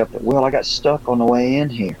myself that, I got stuck on the way in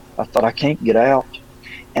here. I thought I can't get out.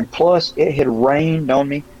 And plus, it had rained on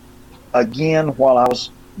me again while I was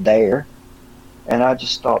there. And I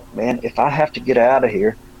just thought, man, if I have to get out of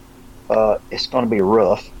here, it's going to be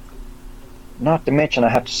rough. Not to mention I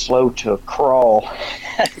have to slow to a crawl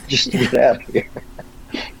just to get out of here.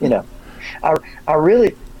 I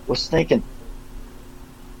really was thinking,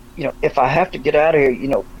 if I have to get out of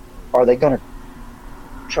here, are they going to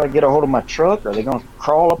try to get a hold of my truck? Are they going to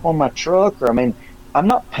crawl up on my truck? Or, I'm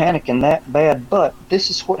not panicking that bad, but this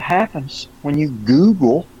is what happens when you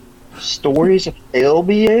Google stories of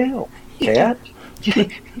LBL. Cat,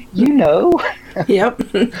 you know. Yep.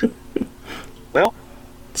 Well,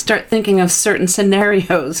 start thinking of certain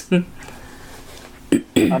scenarios.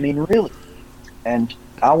 Really. And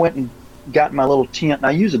I went and got my little tent, and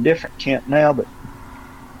I use a different tent now, but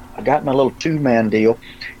I got my little 2-man deal,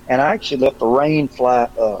 and I actually let the rain fly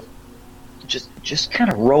just kind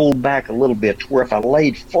of roll back a little bit to where if I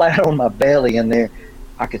laid flat on my belly in there,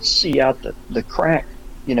 I could see out the crack,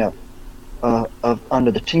 of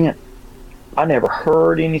under the tent. I never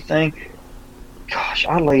heard anything. Gosh,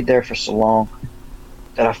 I laid there for so long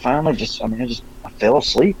that I finally I fell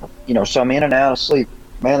asleep. So I'm in and out of sleep.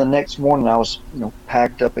 Man, the next morning I was,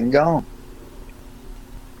 packed up and gone.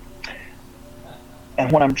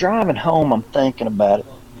 And when I'm driving home, I'm thinking about it.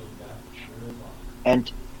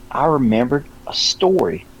 And I remembered a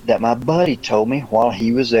story that my buddy told me while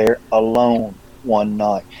he was there alone one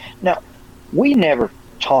night. Now, we never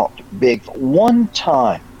talked Bigfoot. One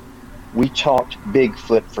time, we talked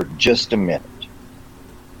Bigfoot for just a minute.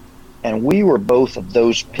 And we were both of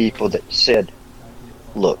those people that said,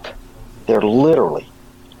 look, there literally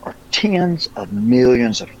are tens of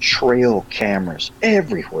millions of trail cameras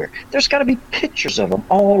everywhere. There's got to be pictures of them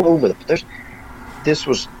all over the place. This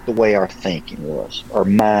was the way our thinking was, or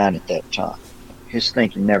mine at that time. His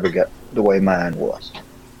thinking never got the way mine was.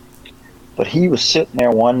 But he was sitting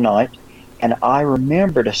there one night, and I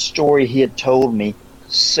remembered a story he had told me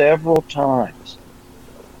several times.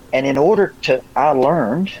 And I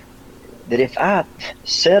learned that if I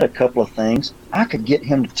said a couple of things, I could get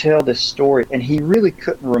him to tell this story, and he really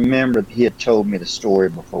couldn't remember that he had told me the story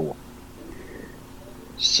before.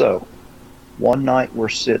 So, one night we're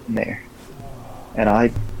sitting there, and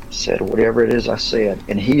I said whatever it is I said,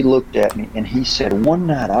 and he looked at me, and he said, one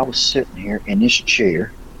night I was sitting here in this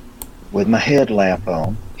chair with my headlamp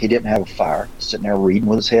on. He didn't have a fire, sitting there reading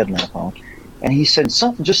with his headlamp on, and he said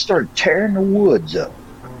something just started tearing the woods up.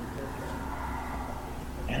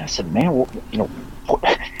 And I said, man,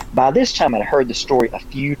 by this time I'd heard the story a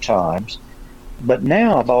few times, but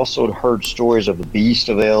now I've also heard stories of the beast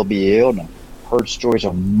of LBL, and I've heard stories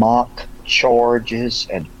of mock charges,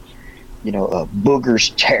 and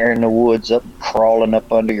boogers tearing the woods up, crawling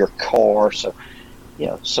up under your car. So,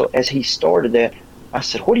 so as he started that, I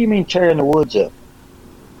said, what do you mean tearing the woods up?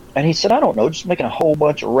 And he said, I don't know, just making a whole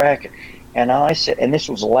bunch of racket. And I said, and this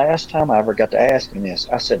was the last time I ever got to ask him this,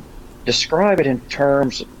 I said, describe it in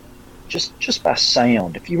terms of just by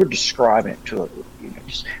sound. If you were describing it to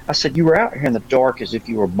I said, you were out here in the dark as if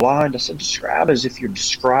you were blind. I said, describe it as if you're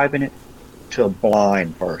describing it to a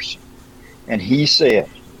blind person. And he said,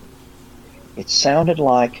 it sounded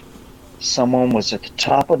like someone was at the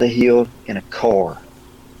top of the hill in a car,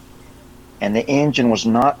 and the engine was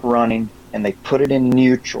not running, and they put it in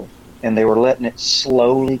neutral, and they were letting it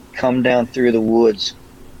slowly come down through the woods,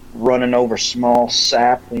 running over small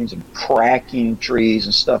saplings and cracking trees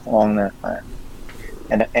and stuff along that line.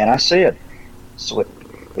 And I said, so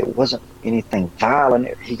it wasn't anything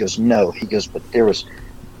violent. He goes, no. He goes, but there was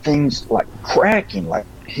things like cracking, like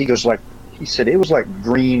he said it was like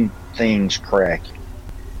green things cracking,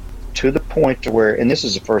 to the point to where, and this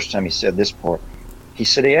is the first time he said this part. He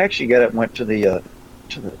said he actually got up, went to the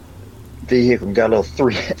vehicle and got a little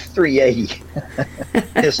 380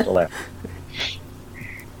 pistol out,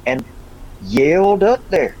 and yelled up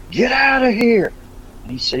there, "Get out of here!"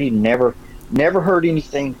 And he said he never heard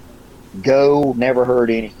anything go, never heard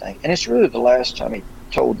anything. And it's really the last time he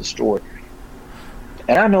told the story.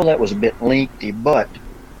 And I know that was a bit lengthy, but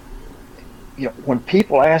when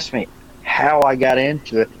people ask me how I got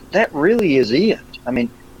into it, that really is it. I mean,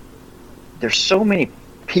 there's so many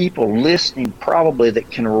people listening probably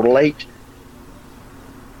that can relate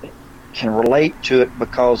to it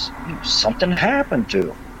because something happened to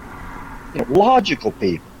them. Logical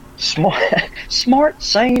people, smart,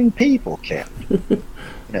 sane people, Captain.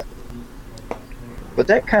 But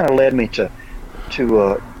that kind of led me to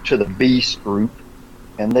the Beast group,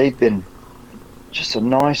 and they've been just the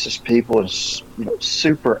nicest people and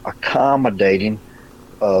super accommodating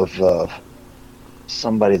of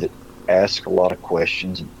somebody that asks a lot of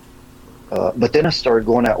questions. But then I started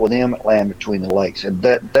going out with them at Land Between the Lakes, and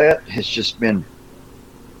that has just been,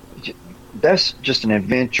 that's just an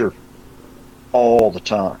adventure all the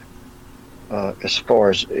time. As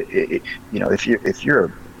far as if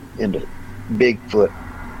you're into Bigfoot,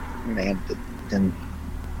 man, then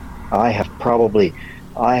I have probably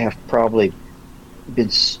been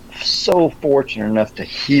so fortunate enough to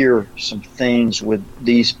hear some things with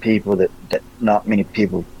these people that not many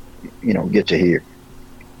people get to hear.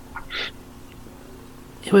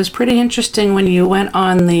 It was pretty interesting when you went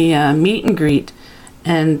on the meet and greet,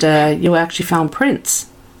 and you actually found prints.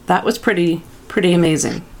 That was pretty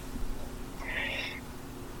amazing.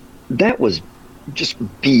 That was just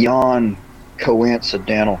beyond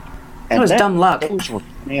coincidental. And it was dumb luck. Those were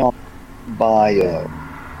found by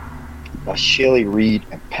Shelley Reed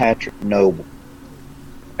and Patrick Noble,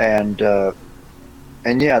 and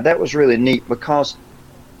yeah, that was really neat because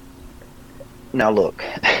now look,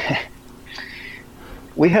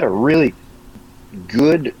 we had a really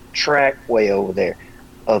good trackway over there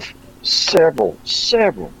of several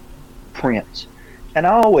prints, and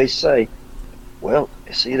I always say, well,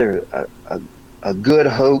 it's either a good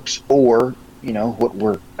hoax or what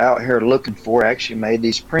we're out here looking for actually made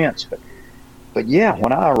these prints. But yeah,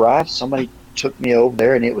 when I arrived, somebody took me over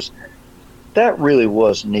there, and that really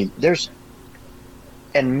was neat.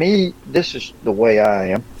 And me, this is the way I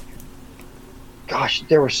am. Gosh,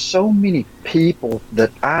 there were so many people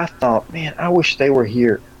that I thought, man, I wish they were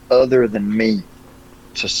here other than me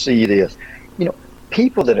to see this.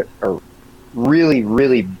 People that are really,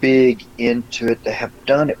 really big into it, that have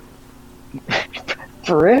done it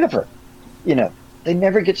forever. They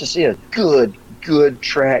never get to see a good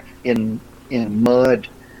track in mud,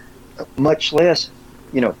 much less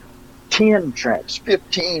 10 tracks,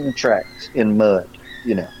 15 tracks in mud.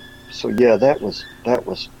 So yeah, that was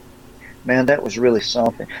man, that was really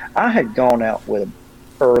something. I had gone out with them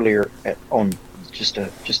earlier on just a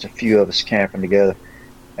few of us camping together,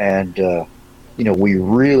 and we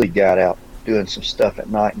really got out doing some stuff at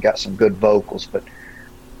night and got some good vocals. But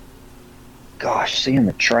gosh, seeing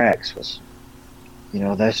the tracks was,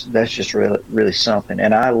 that's just really, really something.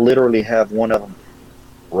 And I literally have one of them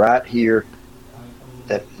right here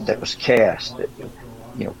that was cast.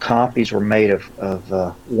 Copies were made of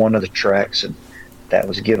one of the tracks, and that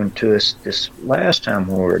was given to us this last time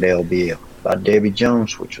when we were at LBL by Debbie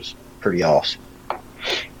Jones, which was pretty awesome.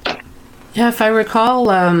 Yeah, if I recall,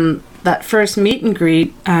 that first meet and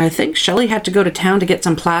greet, I think Shelley had to go to town to get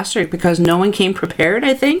some plaster because no one came prepared,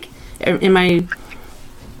 I think. Am I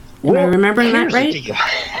remembering that right?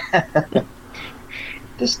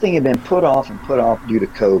 This thing had been put off due to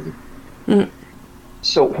COVID. Mm-hmm.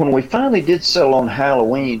 So when we finally did settle on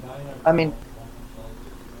Halloween, I mean,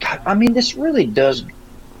 this really does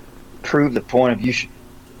prove the point of you should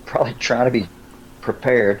probably try to be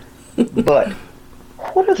prepared. But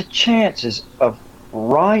what are the chances of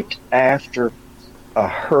right after a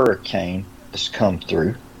hurricane has come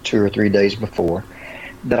through 2 or 3 days before,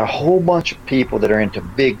 that a whole bunch of people that are into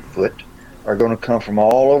Bigfoot are going to come from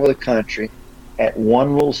all over the country at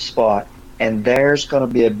one little spot, and there's going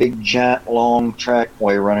to be a big, giant, long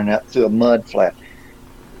trackway running out through a mud flat?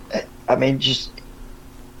 I mean,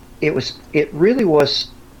 it really was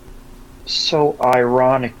so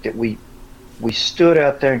ironic that we stood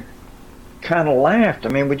out there kind of laughed. I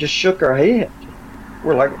mean, we just shook our head.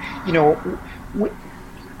 We're like, you know, we,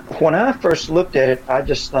 when I first looked at it, I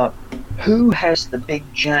just thought, who has the big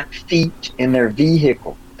giant feet in their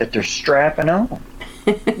vehicle that they're strapping on?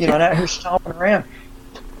 You know, out here stomping around.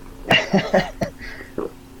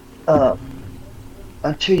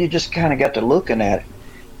 Until you just kind of got to looking at it.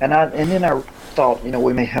 And then I thought, you know,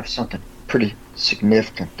 we may have something pretty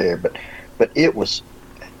significant there, but it was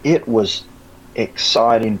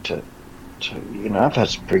exciting to you know, I've had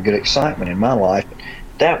some pretty good excitement in my life, but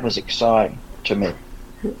that was exciting to me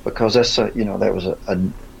because that's you know, that was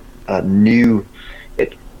a new.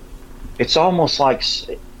 It's almost like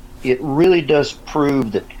it really does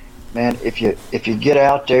prove that, man, if you get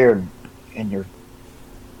out there and you're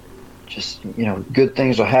just, you know, good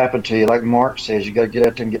things will happen to you. Like Mark says, you got to get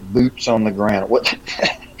out there and get boots on the ground. What?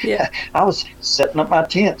 Yeah. I was setting up my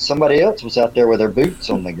tent. Somebody else was out there with their boots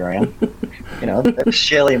on the ground. You know, that was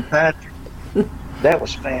Shelly and Patrick. That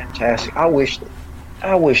was fantastic. I wish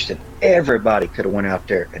that everybody could have went out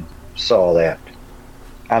there and saw that.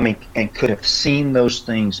 I mean, and could have seen those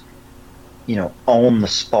things, you know, on the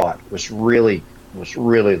spot was really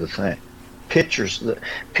the thing. Pictures,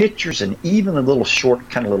 and even the little short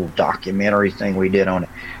kind of little documentary thing we did on it,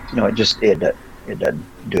 you know, it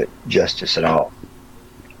doesn't do it justice at all.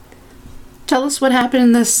 Tell us what happened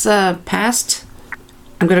in this past,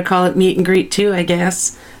 I'm going to call it meet and greet too, I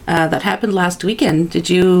guess, that happened last weekend. Did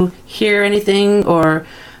you hear anything or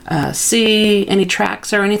see any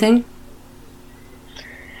tracks or anything?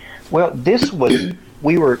 Well, this was,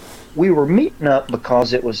 we were meeting up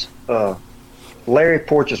because it was Larry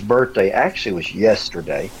Porch's birthday. Actually, it was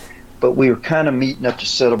yesterday, but we were kind of meeting up to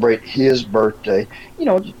celebrate his birthday. You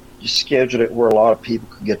know, just scheduled it where a lot of people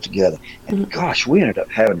could get together. And gosh, we ended up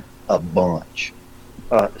having a bunch.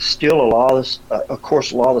 Still a lot of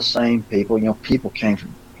course, a lot of the same people. You know, people came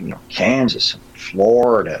from, you know, Kansas,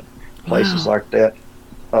 Florida, places like that.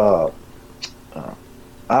 I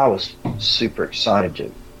was super excited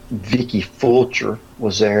to. Vicky Fulcher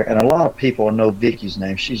was there, and a lot of people know Vicky's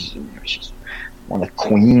name. She's one of the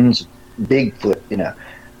queens, Bigfoot. You know,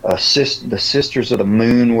 the Sisters of the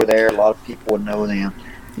Moon were there. A lot of people would know them.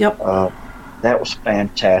 Yep. That was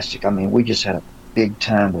fantastic. I mean, we just had a big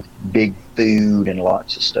time with big food and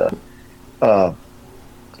lots of stuff. But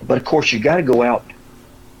of course, you got to go out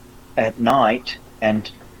at night,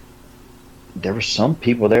 and there were some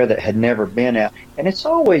people there that had never been out, and it's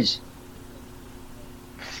always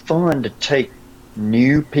fun to take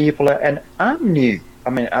new people out. And I'm new. I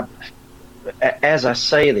mean, as I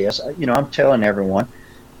say this, you know, I'm telling everyone,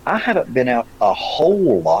 I haven't been out a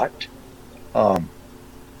whole lot,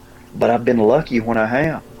 but I've been lucky when I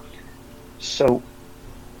have. So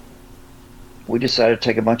we decided to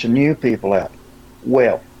take a bunch of new people out.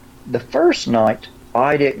 Well, the first night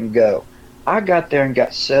I didn't go. I got there and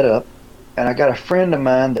got set up, and I got a friend of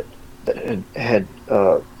mine that had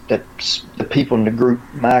that the people in the group,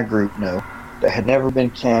 my group, know, that had never been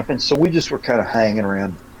camping. So we just were kind of hanging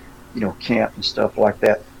around, you know, camp and stuff like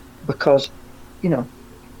that. Because, you know,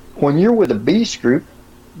 when you're with a beast group,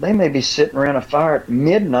 they may be sitting around a fire at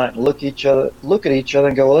midnight and look at each other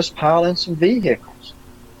and go, well, let's pile in some vehicles.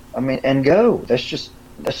 I mean, and go. That's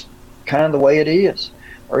kind of the way it is.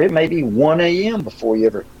 Or it may be 1 a.m. before you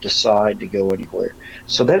ever decide to go anywhere.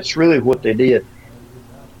 So that's really what they did.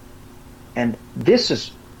 And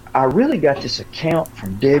I really got this account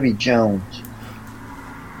from Debbie Jones.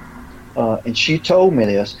 And she told me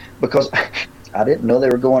this because I didn't know they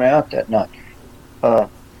were going out that night.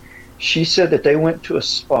 She said that they went to a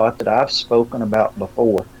spot that I've spoken about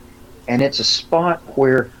before, and it's a spot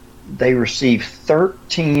where they received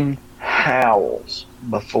 13 howls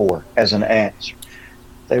before as an answer.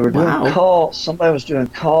 They were doing calls. Somebody was doing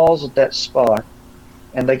calls at that spot,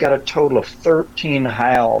 and they got a total of 13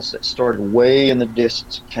 howls that started way in the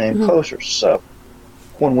distance and came closer. So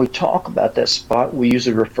when we talk about that spot, we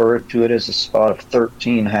usually refer to it as a spot of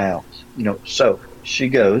 13 howls. You know, so she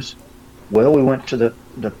goes, well, we went to the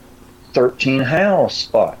 13 howl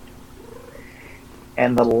spot.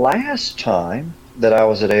 And the last time that I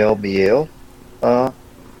was at LBL,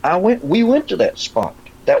 we went to that spot.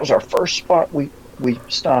 That was our first spot we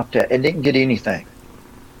stopped at and didn't get anything.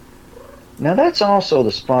 Now that's also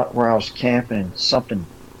the spot where I was camping and something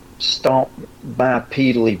stomped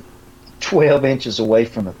bipedally 12 inches away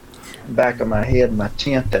from the back of my head in my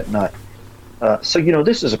tent that night. So, you know,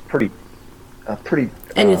 this is a pretty.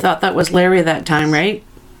 And you thought that was Larry that time, right?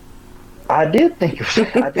 I did think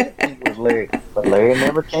it was Larry, but Larry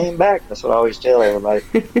never came back. That's what I always tell everybody.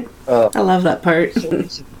 I love that part.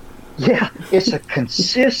 It's a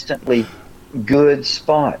consistently good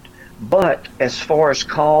spot. But as far as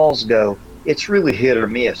calls go, it's really hit or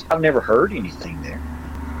miss. I've never heard anything there.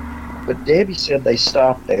 But Debbie said they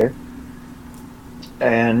stopped there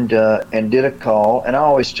and did a call. And I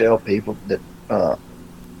always tell people that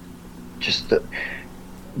just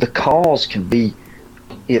the calls can be.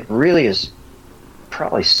 It really is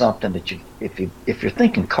probably something that if you're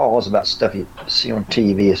thinking calls about stuff you see on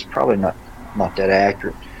TV, it's probably not that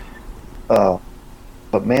accurate.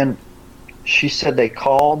 But man, she said they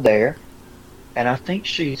called there, and I think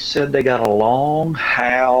she said they got a long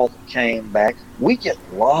howl that came back. We get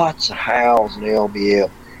lots of howls at LBL,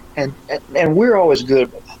 and we're always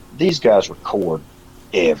good. These guys record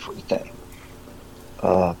everything.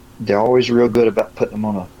 They're always real good about putting them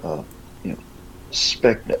on a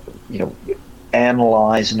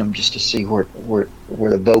analyzing them just to see where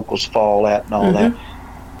the vocals fall at and all that.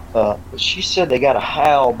 But she said they got a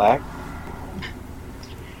howl back,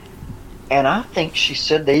 and I think she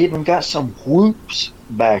said they even got some whoops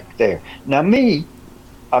back there. Now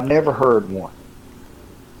I've never heard one.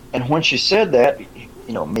 And when she said that,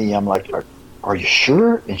 I'm like, are you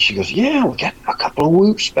sure? And she goes, yeah, we got a couple of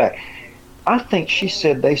whoops back. I think she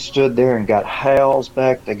said they stood there and got howls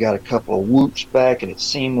back. They got a couple of whoops back, and it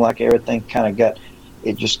seemed like everything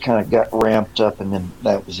just kind of got ramped up, and then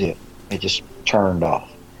that was it. It just turned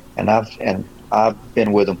off. And I've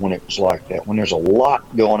been with them when it was like that. When there's a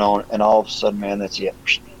lot going on, and all of a sudden, man, that's it,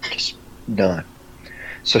 just done.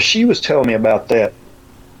 So she was telling me about that,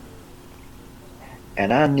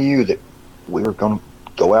 and I knew that we were going to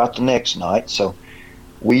go out the next night, so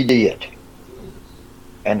we did.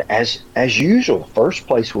 And as usual, first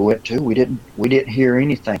place we went to, we didn't hear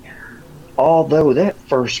anything. Although that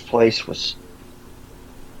first place was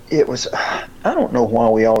I don't know why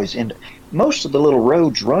we always end up. Most of the little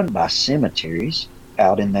roads run by cemeteries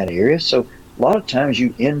out in that area, so a lot of times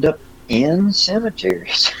you end up in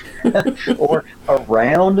cemeteries or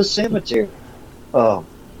around a cemetery. Well,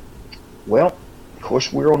 of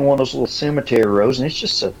course, we're on one of those little cemetery roads, and it's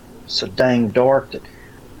just so dang dark that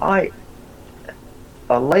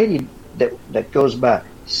a lady that goes by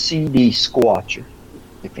CD Squatcher,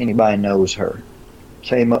 if anybody knows her,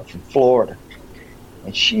 came up from Florida,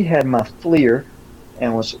 and she had my FLIR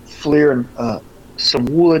and was FLIRing some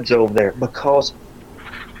woods over there because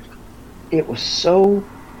it was so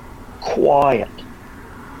quiet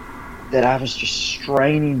that I was just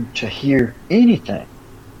straining to hear anything,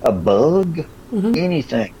 a bug,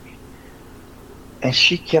 anything. And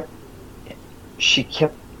she kept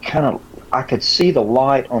kind of, I could see the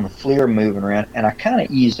light on the FLIR moving around, and I kind of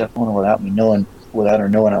eased up on her without her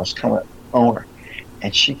knowing I was coming up on her.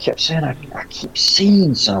 And she kept saying, I keep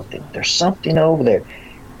seeing something. There's something over there.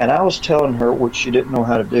 And I was telling her, which she didn't know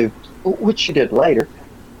how to do, which she did later,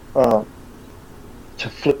 to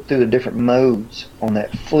flip through the different modes on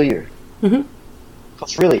that FLIR.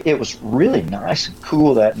 Because really, it was really nice and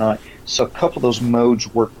cool that night. So a couple of those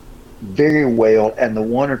modes worked very well, and the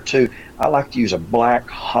one or two, I like to use a black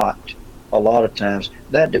hot a lot of times.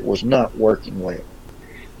 That was not working well.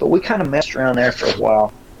 But we kind of messed around there for a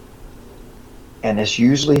while, and this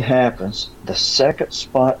usually happens. The second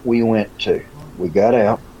spot we went to, we got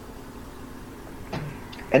out,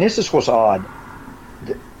 and this is what's odd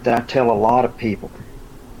that I tell a lot of people.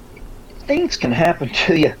 Things can happen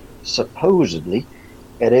to you, supposedly,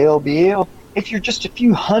 at LBL if you're just a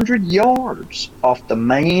few hundred yards off the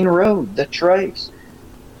main road, the trace.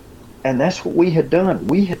 And that's what we had done.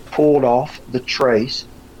 We had pulled off the trace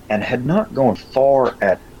and had not gone far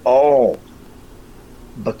at all,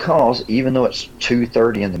 because even though it's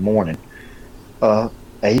 2:30 in the morning, a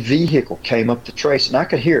vehicle came up the trace, and I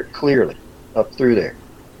could hear it clearly up through there.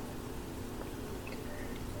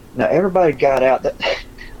 Now everybody got out. I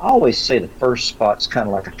always say the first spot's kind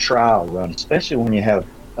of like a trial run, especially when you have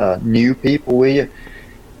new people with you,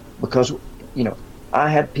 because I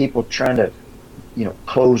had people trying to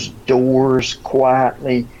close doors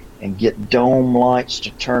quietly and get dome lights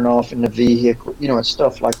to turn off in the vehicle, and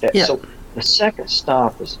stuff like that. Yeah. So the second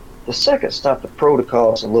stop, the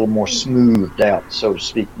protocol is a little more smoothed out, so to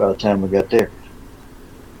speak, by the time we got there.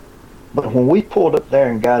 But when we pulled up there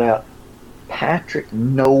and got out, Patrick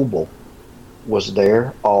Noble was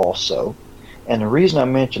there also. And the reason I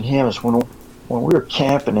mentioned him is when we were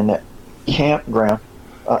camping in that campground,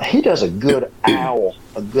 he does a good owl,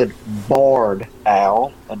 a good barred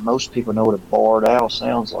owl, and most people know what a barred owl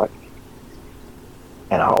sounds like.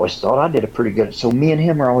 And I always thought I did a pretty good. So me and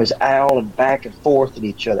him are always owling back and forth at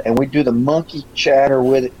each other, and we do the monkey chatter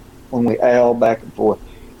with it when we owl back and forth,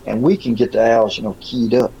 and we can get the owls,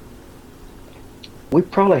 keyed up. We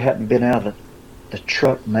probably hadn't been out of the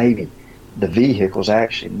truck, maybe the vehicles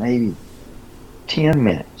actually, maybe 10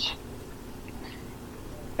 minutes.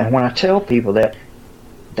 And when I tell people that,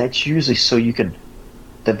 that's usually so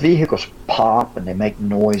the vehicles pop and they make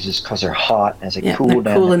noises because they're hot. As they cool they're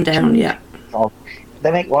down, cooling down, yeah.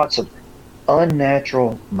 They make lots of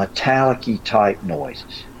unnatural metallic-y type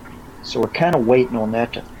noises. So we're kind of waiting on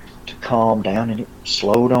that to calm down, and it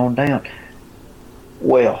slowed on down.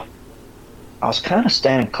 Well, I was kind of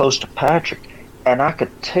standing close to Patrick, and I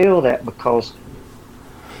could tell that because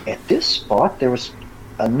at this spot there was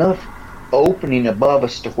enough opening above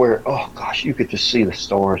us to where, oh gosh, you could just see the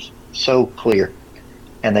stars so clear.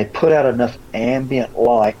 And they put out enough ambient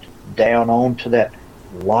light down onto that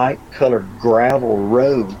light-colored gravel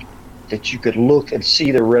road that you could look and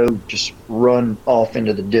see the road just run off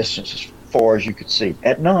into the distance as far as you could see.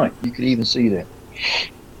 At night, you could even see that.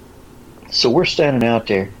 So we're standing out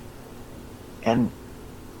there, and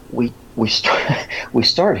we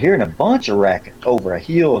start hearing a bunch of racket over a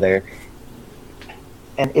hill there.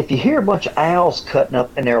 And if you hear a bunch of owls cutting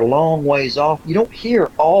up and they're a long ways off, you don't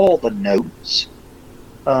hear all the notes.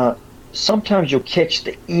 Sometimes you'll catch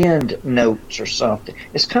the end notes or something.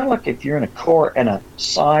 It's kind of like if you're in a car and a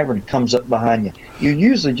siren comes up behind you. You're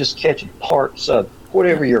usually just catching parts of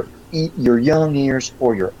whatever your young ears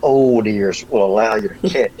or your old ears will allow you to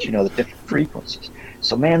catch, the different frequencies.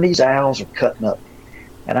 So, man, these owls are cutting up.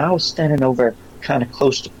 And I was standing over kind of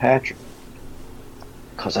close to Patrick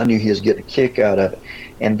because I knew he was getting a kick out of it.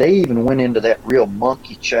 And they even went into that real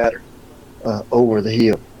monkey chatter over the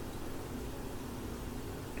hill.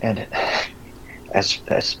 And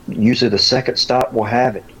that's usually the second stop we'll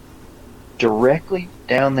have it. Directly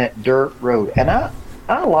down that dirt road. And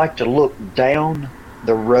I like to look down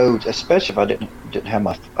the roads, especially if I didn't have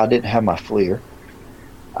my FLIR.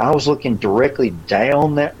 I was looking directly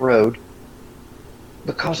down that road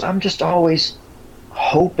because I'm just always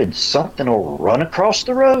hoping something will run across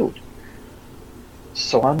the road.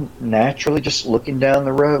 So I'm naturally just looking down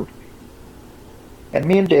the road. And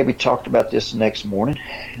me and Debbie talked about this the next morning,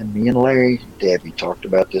 and me and Larry and Debbie talked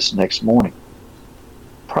about this the next morning.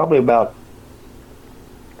 Probably about,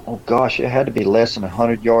 it had to be less than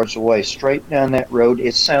 100 yards away, straight down that road.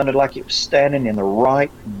 It sounded like it was standing in the right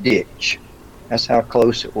ditch. That's how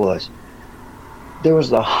close it was. There was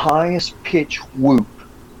the highest pitch whoop,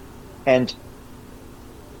 and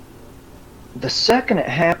the second it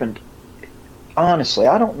happened, honestly,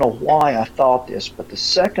 I don't know why I thought this, but the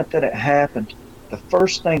second that it happened, the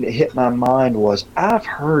first thing that hit my mind was, I've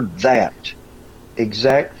heard that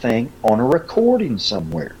exact thing on a recording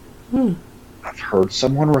somewhere. I've heard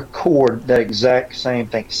someone record that exact same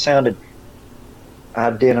thing. It sounded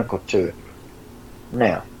identical to it.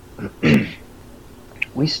 Now,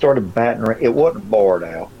 we started batting around. It wasn't barred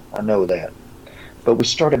owl, I know that. But we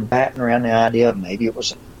started batting around the idea of maybe it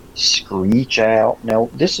was a screech owl. Now,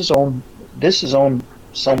 this is on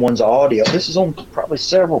someone's audio. This is on probably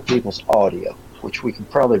several people's audio, which we can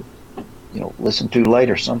probably, listen to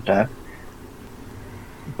later sometime.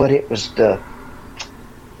 But it was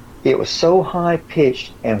so high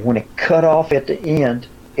pitched, and when it cut off at the end,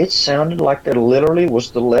 it sounded like there literally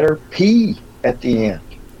was the letter P at the end.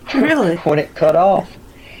 Really? When it cut off.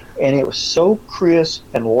 And it was so crisp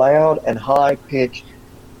and loud and high pitched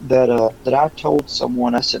that I told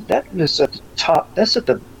someone, I said, that is at the top, that's at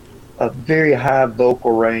a very high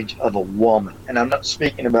vocal range of a woman. And I'm not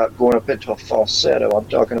speaking about going up into a falsetto. I'm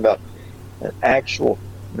talking about an actual,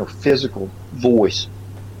 physical voice.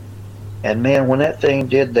 And man, when that thing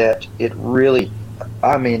did that, it really,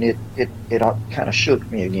 it kind of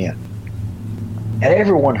shook me again. And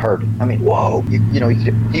everyone heard it. Whoa,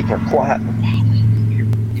 people are quiet. Wow,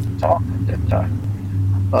 people talking at that time.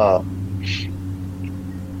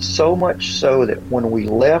 So much so that when we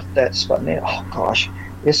left that spot, man, oh gosh,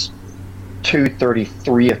 it's 2:30,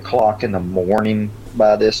 3 o'clock in the morning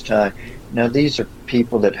by this time. Now, these are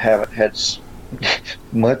people that haven't had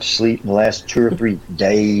much sleep in the last 2 or 3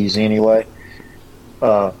 days anyway.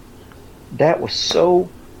 That was so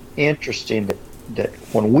interesting that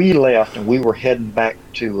when we left and we were heading back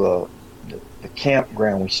to the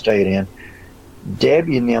campground we stayed in,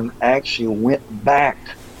 Debbie and them actually went back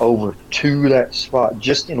over to that spot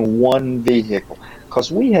just in one vehicle,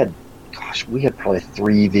 because we had probably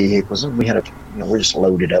 3 vehicles, and we're just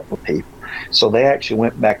loaded up with people. So they actually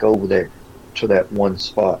went back over there to that one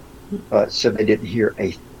spot. Said they didn't hear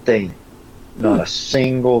a thing, not a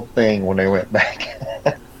single thing when they went back.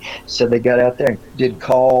 So they got out there and did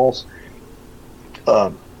calls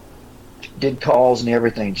and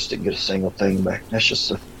everything, just didn't get a single thing back. That's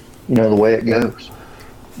just the way it goes.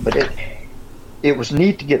 But it was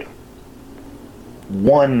neat to get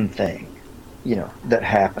one thing, that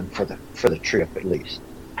happened for the trip at least.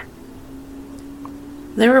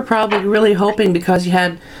 They were probably really hoping because you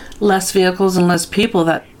had less vehicles and less people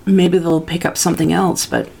that maybe they'll pick up something else.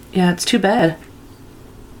 But yeah, it's too bad.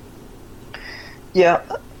 Yeah,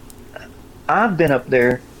 I've been up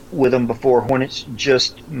there with them before when it's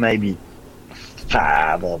just maybe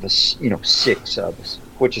 5 of us, 6 of us,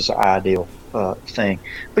 which is the ideal thing.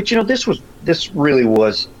 But this really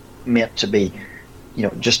was meant to be,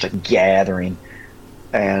 just a gathering,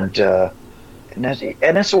 and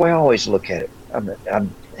that's the way I always look at it.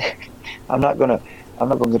 I'm not gonna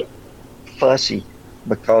get fussy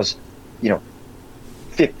because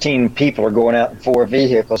 15 people are going out in 4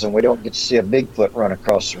 vehicles and we don't get to see a Bigfoot run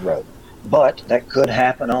across the road. But that could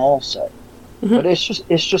happen also. Mm-hmm. But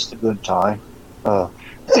it's just a good time. But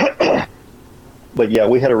yeah,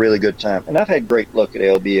 we had a really good time, and I've had great luck at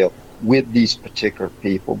LBL with these particular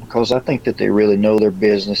people because I think that they really know their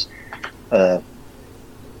business. I'm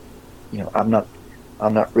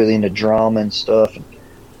not really into drama and stuff,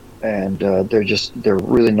 and they're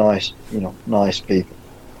really nice, nice people.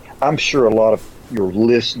 I'm sure a lot of your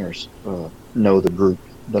listeners know the group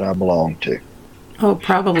that I belong to. Oh,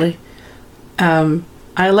 probably.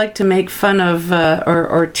 I like to make fun of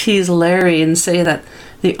or tease Larry and say that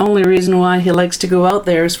the only reason why he likes to go out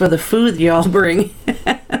there is for the food y'all bring.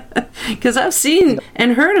 Because I've seen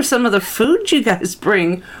and heard of some of the food you guys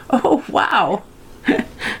bring. Oh, wow.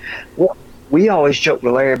 Well, we always joke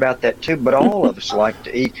with Larry about that too, but all of us like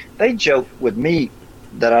to eat. They joke with me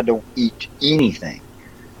that I don't eat anything.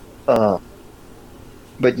 But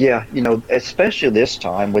yeah, especially this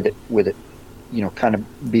time with it, kind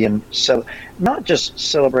of being not just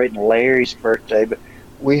celebrating Larry's birthday, but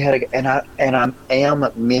we had I am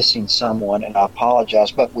missing someone, and I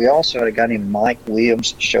apologize, but we also had a guy named Mike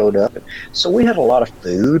Williams showed up, so we had a lot of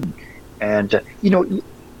food, and you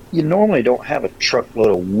normally don't have a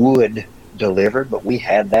truckload of wood delivered, but we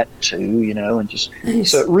had that too, and just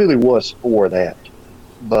nice. So it really was for that.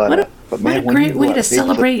 But what a great way to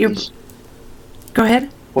celebrate your. Go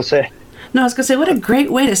ahead. What's that? No, I was going to say, what a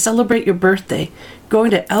great way to celebrate your birthday,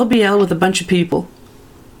 going to LBL with a bunch of people.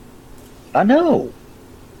 I know.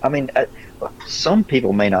 I mean, some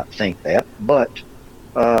people may not think that, but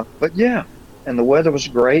yeah, and the weather was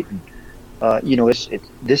great. And,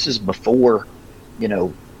 this is before,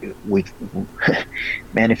 we've,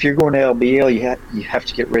 man, if you're going to LBL, you have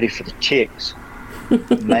to get ready for the ticks,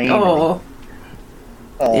 mainly. Oh,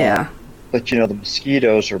 yeah. But the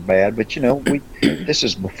mosquitoes are bad. But this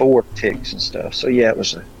is before ticks and stuff. So yeah, it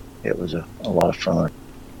was a lot of fun.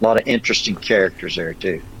 A lot of interesting characters there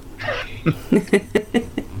too. I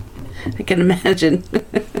can imagine.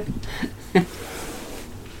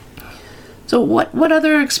 So what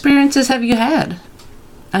other experiences have you had?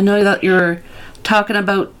 I know that you're talking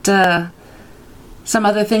about some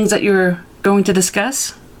other things that you're going to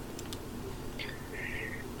discuss.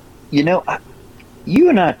 You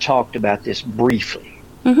and I talked about this briefly,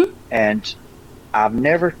 mm-hmm. and I've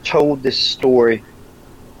never told this story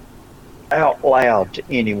out loud to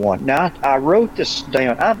anyone. Now, I wrote this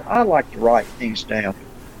down. I like to write things down,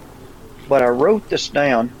 but I wrote this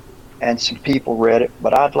down, and some people read it,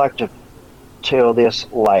 but I'd like to tell this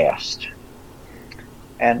last.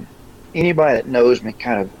 And anybody that knows me,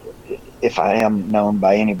 kind of, if I am known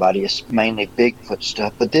by anybody, it's mainly Bigfoot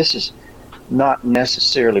stuff, but this is not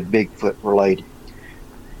necessarily Bigfoot related.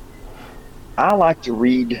 I like to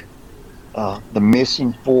read the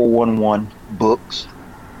Missing 411 books.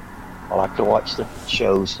 I like to watch the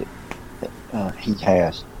shows that he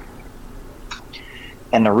has.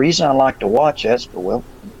 And the reason I like to watch that is,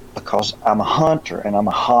 because I'm a hunter and I'm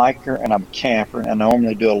a hiker and I'm a camper, and I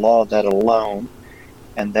normally do a lot of that alone.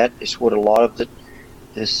 And that is what a lot of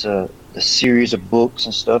the series of books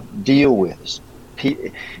and stuff deal with.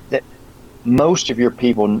 That most of your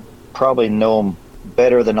people probably know them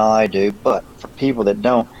better than I do, but for people that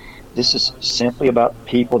don't, this is simply about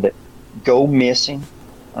people that go missing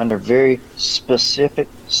under very specific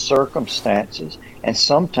circumstances, and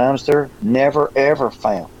sometimes they're never ever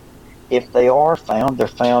found. If they are found, they're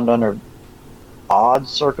found under odd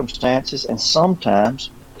circumstances, and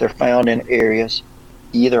sometimes they're found in areas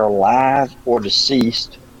either alive or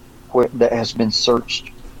deceased that has been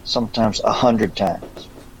searched sometimes 100 times.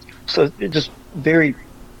 So it's just very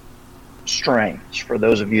strange for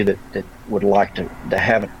those of you that would like to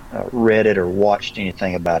haven't read it or watched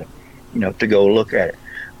anything about it, to go look at it.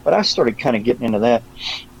 But I started kind of getting into that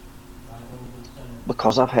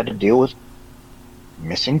because I've had to deal with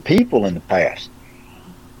missing people in the past.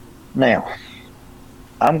 Now,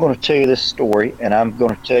 I'm going to tell you this story, and I'm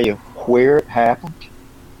going to tell you where it happened.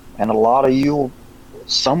 And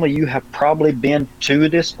some of you have probably been to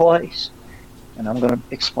this place, and I'm going to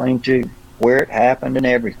explain to you where it happened and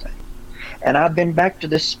everything. And I've been back to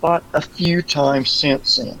this spot a few times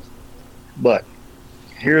since then. But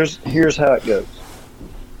here's how it goes.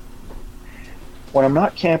 When I'm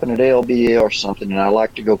not camping at LBL or something, and I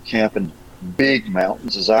like to go camping big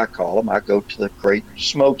mountains, as I call them, I go to the Great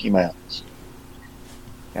Smoky Mountains.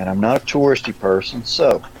 And I'm not a touristy person,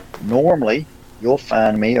 so normally you'll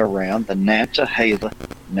find me around the Nantahala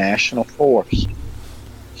National Forest,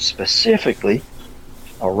 specifically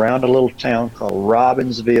around a little town called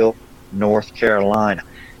Robbinsville, North Carolina.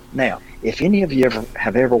 Now, if any of you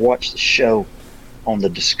have ever watched the show on the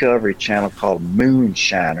Discovery Channel called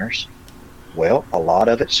Moonshiners, well, a lot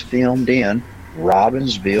of it's filmed in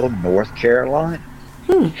Robbinsville, North Carolina.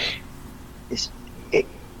 It's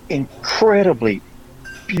incredibly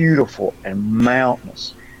beautiful and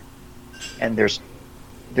mountainous, and there's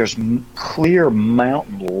clear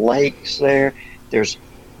mountain lakes there. There's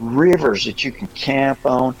rivers that you can camp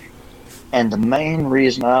on, and the main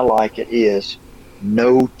reason I like it is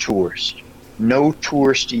no touristy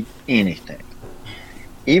anything.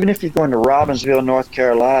 Even if you're going to Robbinsville, North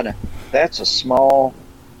Carolina, that's a small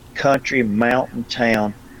country mountain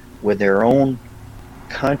town with their own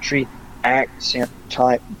country accent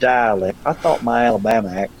type dialect. I thought my Alabama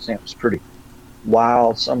accent was pretty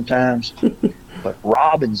wild sometimes, but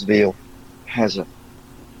Robbinsville has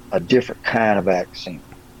a different kind of accent.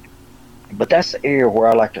 But that's the area where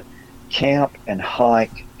I like to camp and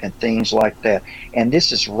hike and things like that. And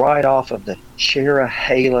this is right off of the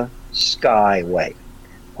Cherryhala Skyway,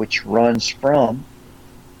 which runs from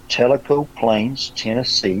Tellico Plains,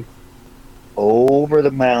 Tennessee, over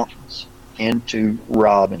the mountains into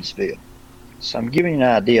Robbinsville. So I'm giving you an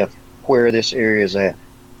idea of where this area is at.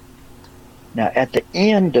 Now, at the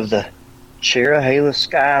end of the Cherryhala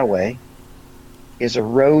Skyway is a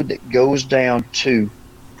road that goes down to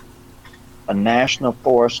a national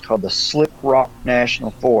forest called the Slip Rock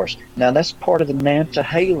National Forest. Now, that's part of the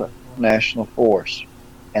Nantahala National Forest,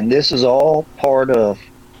 and this is all part of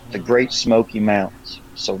the Great Smoky Mountains.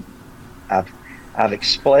 So I've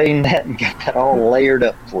explained that and got that all layered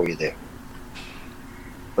up for you there.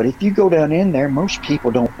 But if you go down in there, most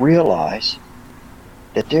people don't realize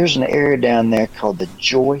that there's an area down there called the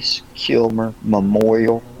Joyce Kilmer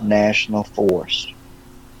Memorial National Forest.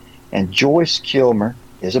 And Joyce Kilmer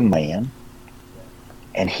is a man,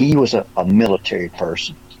 and he was a military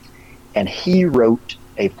person, and he wrote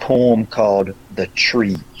a poem called The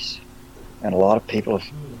Trees. And a lot of people have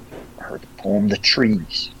heard the poem The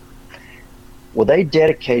Trees. Well, they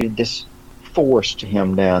dedicated this forest to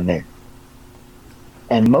him down there.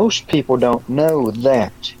 And most people don't know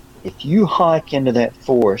that if you hike into that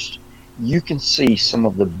forest, you can see some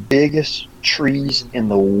of the biggest trees in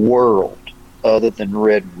the world other than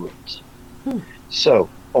redwoods. So,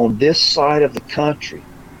 on this side of the country,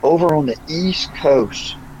 over on the East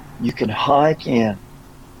Coast, you can hike in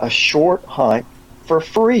a short hike for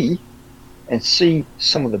free and see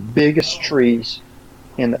some of the biggest trees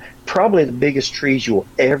probably the biggest trees you'll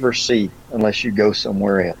ever see unless you go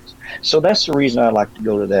somewhere else. So that's the reason I like to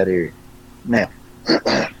go to that area. Now,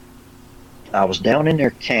 I was down in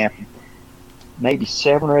there camping, maybe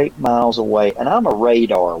 7 or 8 miles away, and I'm a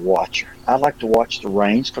radar watcher. I like to watch the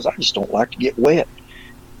rains because I just don't like to get wet.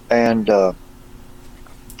 And I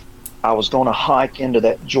was going to hike into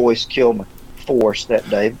that Joyce Kilmer forest that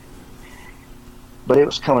day, but it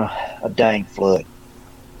was coming a dang flood.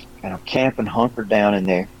 And I'm camping hunkered down in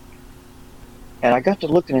there. And I got to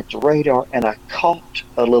looking at the radar, and I caught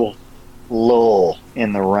a little lull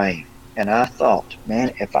in the rain. And I thought,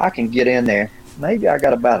 man, if I can get in there, maybe I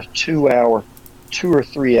got about a 2 or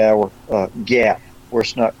 3 hour gap where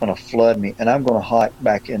it's not going to flood me, and I'm going to hike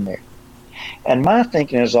back in there. And my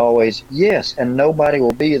thinking is always, yes, and nobody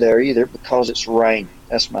will be there either because it's raining.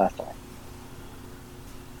 That's my thought.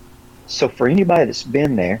 So for anybody that's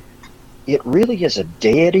been there, it really is a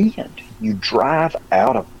dead end. You drive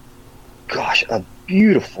out of, a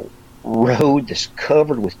beautiful road that's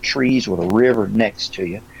covered with trees with a river next to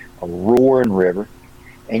you, a roaring river,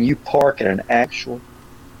 and you park at an actual,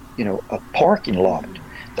 a parking lot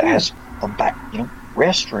that has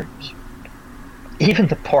restrooms. Even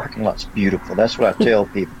the parking lot's beautiful. That's what I tell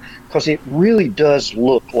people, because it really does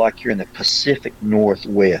look like you're in the Pacific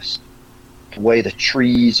Northwest, the way the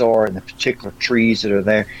trees are and the particular trees that are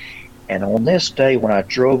there. And on this day, when I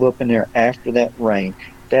drove up in there after that rain,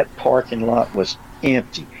 that parking lot was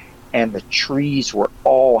empty, and the trees were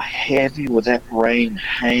all heavy with that rain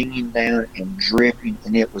hanging down and dripping,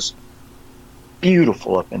 and it was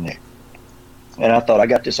beautiful up in there. And I thought, I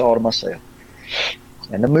got this all to myself.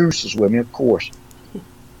 And the moose is with me, of course.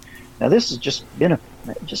 Now, this has just been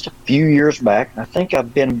just a few years back. I think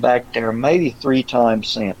I've been back there maybe 3 times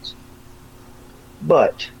since.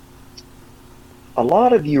 But a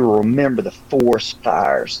lot of you remember the forest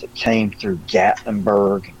fires that came through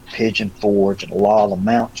Gatlinburg and Pigeon Forge and a lot of the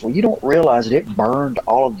mountains. Well, you don't realize that it burned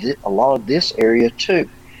a lot of this area too.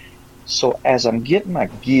 So as I'm getting my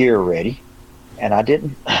gear ready, and I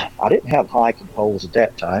didn't have hiking poles at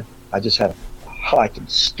that time. I just had a hiking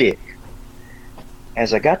stick.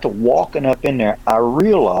 As I got to walking up in there, I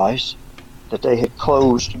realized that they had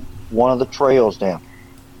closed one of the trails down.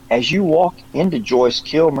 As you walk into Joyce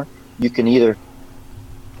Kilmer, you can either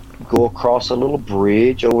go across a little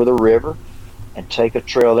bridge over the river and take a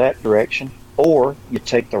trail that direction, or you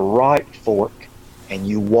take the right fork and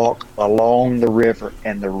you walk along the river,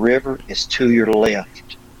 and the river is to your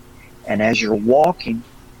left. And as you're walking,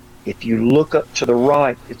 if you look up to the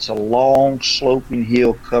right, it's a long sloping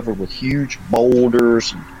hill covered with huge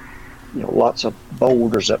boulders and lots of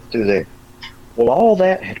boulders up through there. Well, all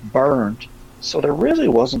that had burned, so there really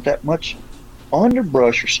wasn't that much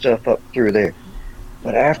underbrush or stuff up through there.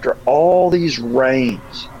 But after all these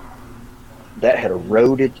rains, that had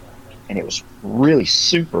eroded, and it was really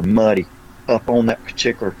super muddy up on that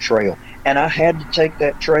particular trail. And I had to take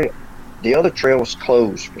that trail. The other trail was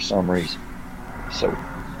closed for some reason. So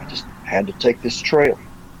I just had to take this trail.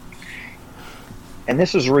 And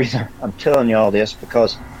this is the reason I'm telling you all this,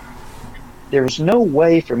 because there was no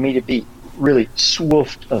way for me to be really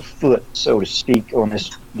swift of foot, so to speak, on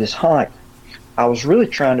this hike. I was really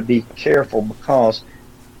trying to be careful, because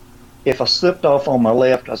if I slipped off on my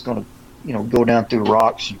left, I was going to go down through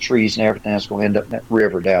rocks and trees and everything. I was going to end up in that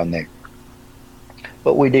river down there.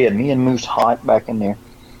 But we did. Me and Moose hiked back in there.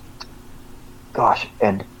 Gosh,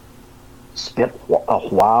 and spent a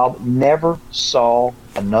while. Never saw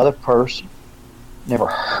another person. Never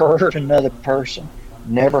heard another person.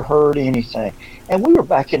 Never heard anything. And we were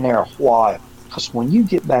back in there a while. Because when you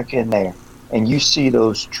get back in there and you see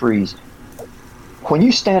those trees, when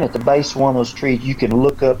you stand at the base of one of those trees, you can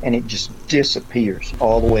look up and it just disappears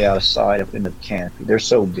all the way out of sight up into the canopy. They're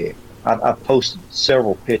so big. I've posted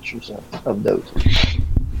several pictures of those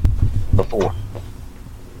before.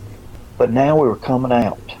 But now we were coming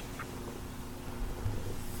out.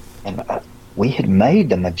 And we had made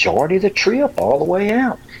the majority of the trip all the way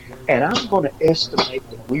out. And I'm going to estimate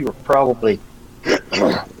that we were probably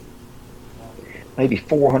maybe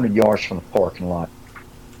 400 yards from the parking lot.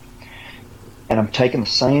 And I'm taking the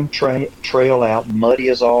same trail out, muddy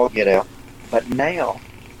as all get out. But now,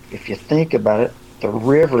 if you think about it, the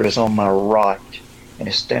river is on my right, and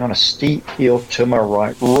it's down a steep hill to my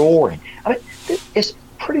right, roaring. I mean, it's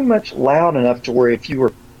pretty much loud enough to where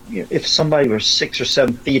if somebody was 6 or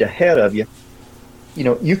 7 feet ahead of you,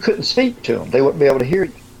 you couldn't speak to them. They wouldn't be able to hear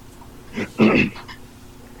you.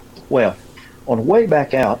 Well, on the way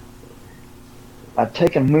back out, I'd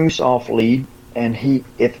taken Moose off lead, and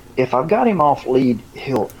if I've got him off lead,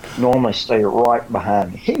 he'll normally stay right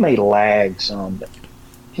behind me. He may lag some, but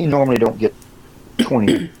he normally don't get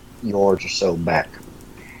 20 yards or so back.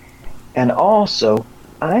 And also,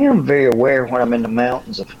 I am very aware when I'm in the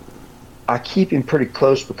mountains I keep him pretty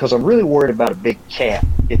close, because I'm really worried about a big cat,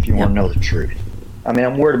 if you want to know the truth. I mean,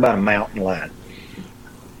 I'm worried about a mountain lion.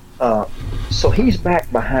 So he's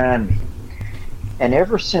back behind me. And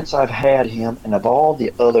ever since I've had him, and of all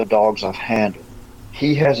the other dogs I've handled,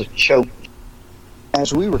 he has a choke.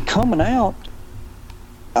 As we were coming out,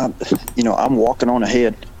 I'm walking on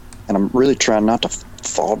ahead, and I'm really trying not to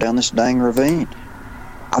fall down this dang ravine.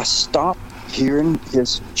 I stopped hearing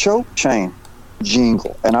his choke chain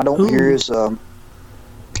jingle, and I don't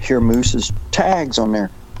hear Moose's tags on there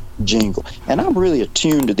jingle. And I'm really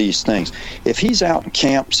attuned to these things. If he's out in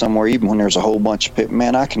camp somewhere, even when there's a whole bunch of people,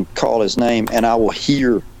 man, I can call his name and I will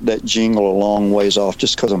hear that jingle a long ways off,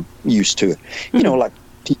 just because I'm used to it. Mm-hmm. Like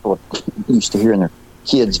people are used to hearing their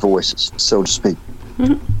kids' voices, so to speak.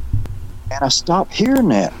 Mm-hmm. And I stopped hearing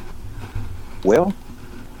that. Well,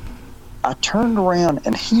 I turned around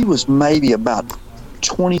and he was maybe about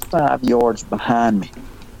 25 yards behind me,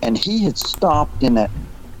 and he had stopped in that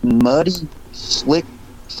muddy, slick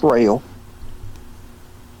trail.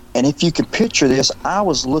 And if you can picture this, I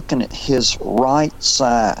was looking at his right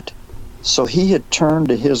side. So he had turned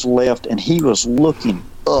to his left, and he was looking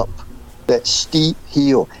up that steep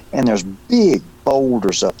hill, and there's big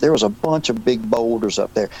boulders up. There was a bunch of big boulders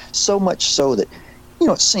up there, so much so that,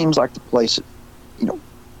 it seems like the place that,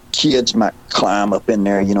 kids might climb up in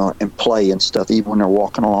there, and play and stuff, even when they're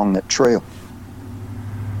walking along that trail.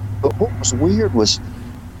 But what was weird was,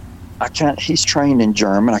 he's trained in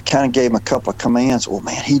German. I kind of gave him a couple of commands. Well,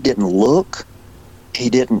 man, he didn't look.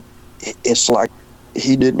 It's like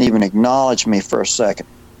he didn't even acknowledge me for a second.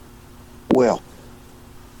 Well,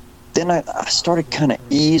 then I started kind of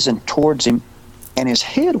easing towards him, and his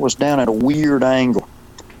head was down at a weird angle.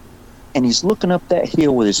 And he's looking up that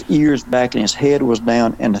hill with his ears back, and his head was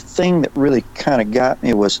down. And the thing that really kind of got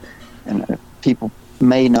me was, and people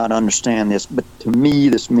may not understand this, but to me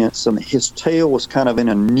this meant something. His tail was kind of in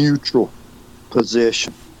a neutral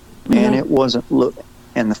position. Man, it wasn't looking.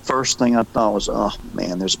 And the first thing I thought was, oh,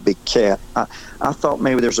 man, there's a big cat. I thought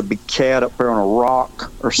maybe there's a big cat up there on a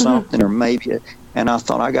rock or something, or maybe, and I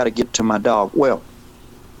thought, I got to get to my dog. Well,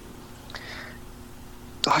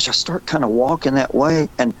 gosh, I start kind of walking that way,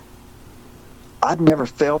 and I'd never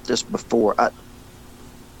felt this before.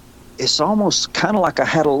 It's almost kind of like I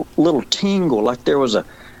had a little tingle, like there was a.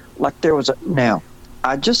 Now,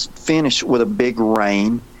 I just finished with a big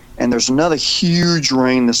rain, and there's another huge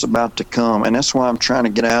rain that's about to come, and that's why I'm trying to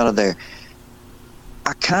get out of there.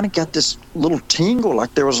 I kind of got this little tingle,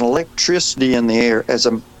 like there was an electricity in the air as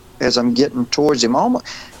I'm getting towards him, almost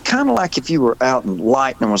kind of like if you were out and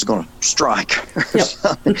lightning was going to strike or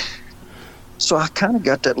something. So I kind of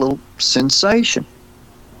got that little sensation,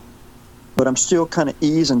 but I'm still kind of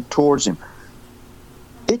easing towards him.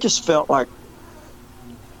 It just felt like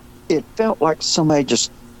somebody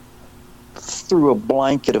just threw a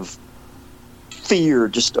blanket of fear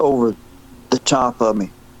just over the top of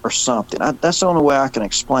me or something. That's the only way I can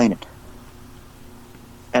explain it.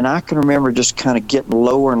 And I can remember just kind of getting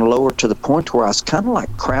lower and lower to the point where I was kind of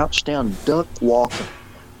like crouched down, duck walking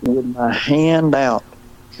with my hand out,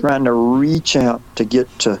 trying to reach out to get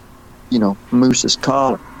to, Moose's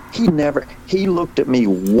collar. He looked at me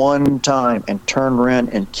one time and turned around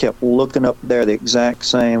and kept looking up there the exact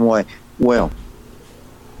same way. Well,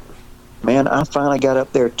 man, I finally got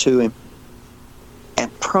up there to him,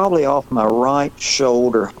 and probably off my right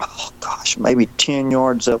shoulder, oh gosh, maybe 10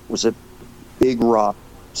 yards up, was a big rock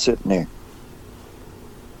sitting there.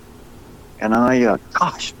 And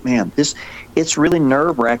gosh, man, it's really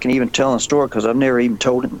nerve-wracking even telling the story because I've never even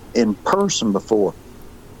told it in person before.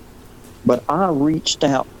 But I reached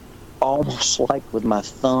out almost like with my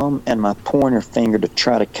thumb and my pointer finger to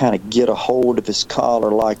try to kind of get a hold of his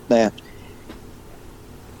collar like that.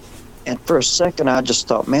 And for a second, I just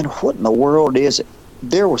thought, man, what in the world is it?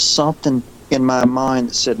 There was something in my mind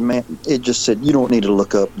that said, man, it just said, you don't need to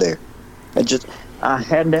look up there. I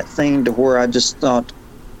had that thing to where I just thought,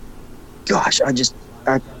 gosh,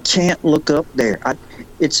 I can't look up there.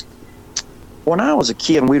 When I was a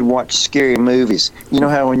kid, we'd watch scary movies. You know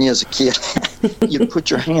how when you was a kid, you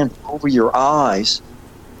put your hand over your eyes,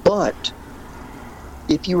 but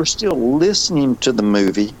if you were still listening to the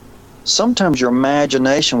movie, sometimes your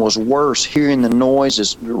imagination was worse hearing the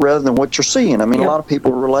noises rather than what you're seeing. I mean, a lot of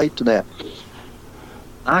people relate to that.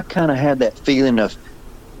 I kind of had that feeling of,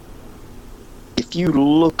 if you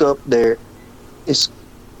look up there, it's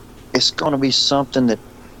going to be something that,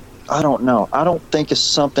 I don't know. I don't think it's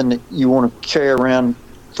something that you want to carry around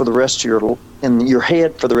for the rest of in your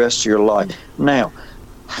head for the rest of your life. Now,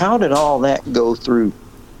 how did all that go through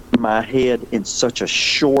my head in such a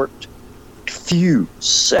short few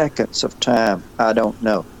seconds of time? I don't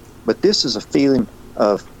know. But this is a feeling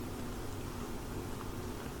of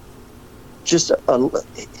just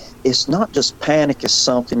it's not just panic, it's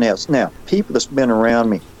something else. Now, people that's been around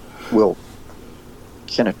me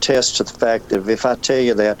can attest to the fact that if I tell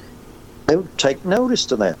you that, they would take notice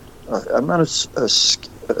to that. I'm not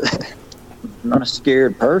not a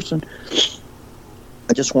scared person.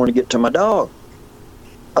 I just want to get to my dog.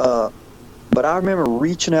 But I remember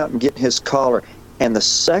reaching out and getting his collar, and the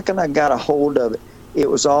second I got a hold of it, it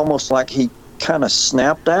was almost like he kind of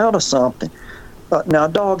snapped out of something. Now, a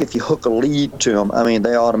dog, if you hook a lead to them, I mean,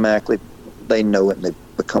 they know it and they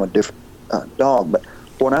become a different dog. But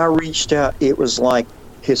when I reached out, it was like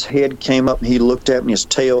his head came up and he looked at me, his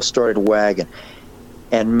tail started wagging.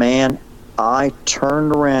 And man, I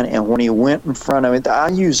turned around, and when he went in front of me, I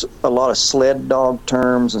use a lot of sled dog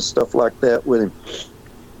terms and stuff like that with him.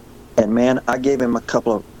 And man, I gave him a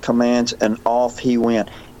couple of commands, and off he went.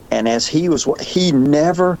 And as he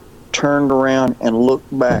never turned around and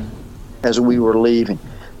looked back as we were leaving.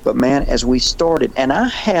 But man, as we started, and I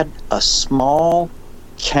had a small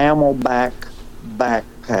Camelback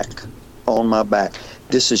backpack on my back.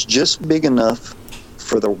 This is just big enough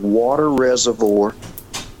for the water reservoir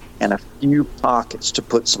and a few pockets to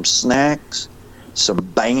put some snacks, some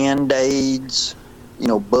Band-Aids,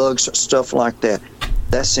 bugs, stuff like that.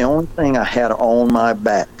 That's the only thing I had on my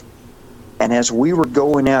back. And as we were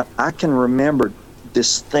going out, I can remember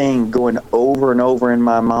this thing going over and over in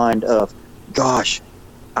my mind of, gosh,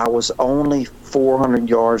 I was only 400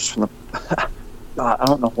 yards from the... God, I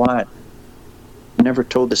don't know why it never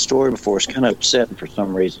told this story before. It's kind of upsetting for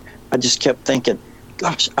some reason. I just kept thinking,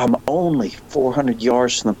 gosh, I'm only 400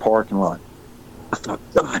 yards from the parking lot. I thought,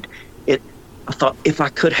 God, I thought if I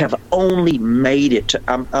could have only made it to,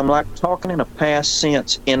 I'm like talking in a past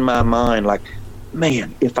sense in my mind, like,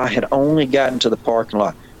 man, if I had only gotten to the parking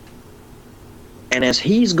lot. And as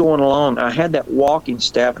he's going along, I had that walking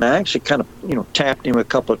staff, and I actually kind of, tapped him a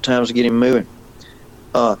couple of times to get him moving.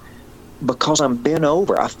 Because I'm bent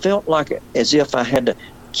over, I felt like as if I had to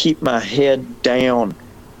keep my head down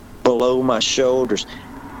below my shoulders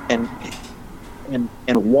and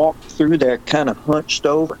walk through there kind of hunched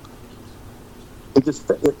over.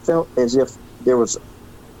 It felt as if there was,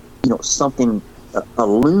 something, a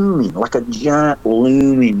looming, like a giant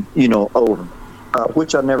looming, over me,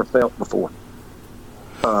 which I never felt before.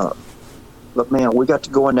 But man, we got to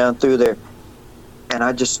going down through there, and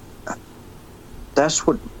that's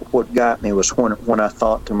what got me was when I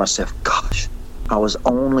thought to myself, gosh, I was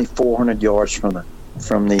only 400 yards from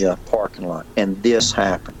the parking lot, and this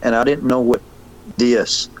happened, and I didn't know what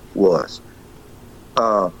this was.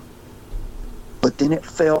 But then it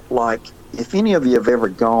felt like, if any of you have ever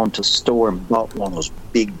gone to the store and bought one of those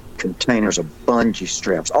big containers of bungee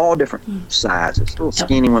straps, all different sizes, little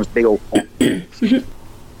skinny ones, big old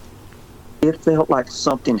it felt like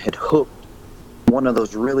something had hooked one of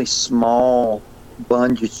those really small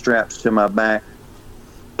bungee straps to my back,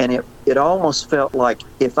 and it almost felt like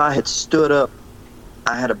if I had stood up,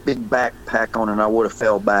 I had a big backpack on and I would have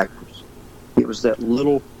fell backwards. It was that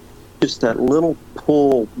little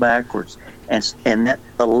pull backwards, and that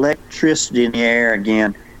electricity in the air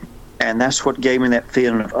again, and that's what gave me that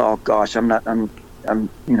feeling of, oh gosh, I'm not going to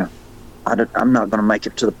make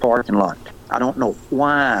it to the parking lot. I don't know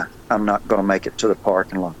why I'm not going to make it to the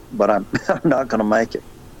parking lot, but I'm not going to make it.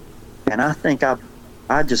 And I think I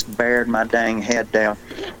just bared my dang head down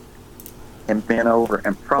and bent over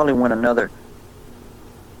and probably went another,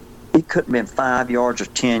 it couldn't have been 5 yards or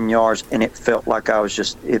 10 yards, and it felt like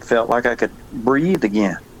it felt like I could breathe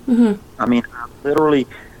again. Mm-hmm. I mean, I literally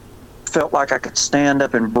felt like I could stand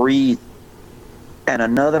up and breathe, and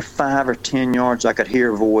another 5 or 10 yards I could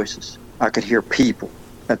hear voices. I could hear people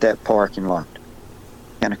at that parking lot.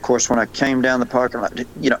 And of course, when I came down the parking lot,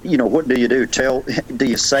 what do you do? Do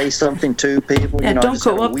you say something to people? Yeah, don't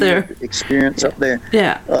go up there. Experience up there.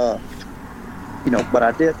 Yeah. But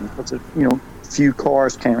I didn't. Because few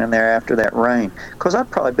cars came in there after that rain. Because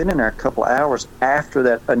I'd probably been in there a couple of hours after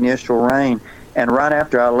that initial rain, and right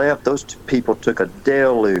after I left, those two people took a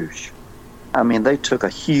deluge. I mean, they took a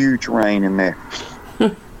huge rain in there.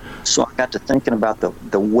 So I got to thinking about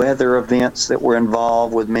the weather events that were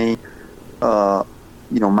involved with me, my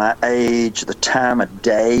age, the time of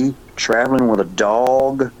day, traveling with a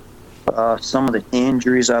dog, some of the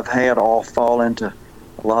injuries I've had all fall into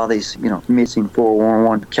a lot of these, missing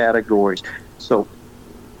 411 categories. So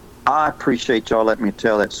I appreciate y'all letting me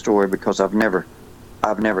tell that story, because I've never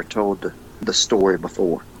told the story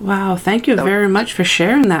before. Wow, thank you very much for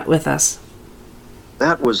sharing that with us.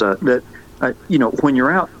 That was when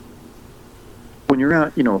you're out,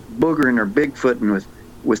 boogering or Bigfooting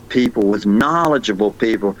with people, with knowledgeable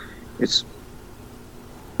people, it's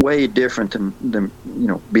way different than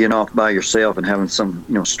being off by yourself and having some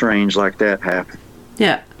strange like that happen.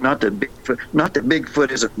 Yeah. Not that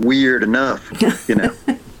Bigfoot isn't weird enough,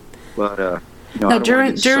 but now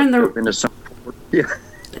during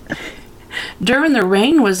the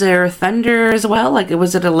rain, was there thunder as well? Like,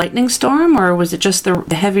 was it a lightning storm, or was it just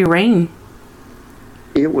the heavy rain?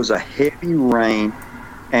 It was a heavy rain,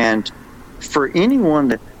 and for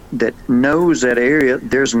anyone that knows that area,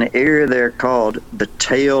 there's an area there called the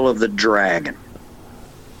Tail of the Dragon.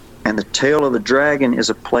 And the Tail of the Dragon is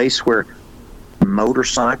a place where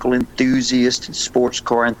motorcycle enthusiasts and sports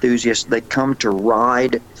car enthusiasts, they come to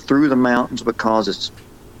ride through the mountains, because it's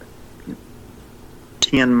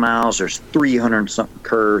 10 miles, there's 300 something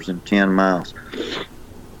curves in 10 miles.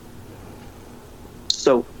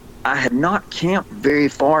 So I had not camped very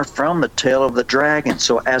far from the Tail of the Dragon.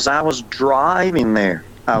 So as I was driving there,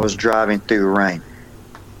 I was driving through rain.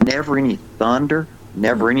 Never any thunder,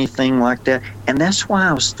 never anything like that. And that's why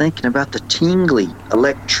I was thinking about the tingly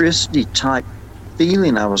electricity type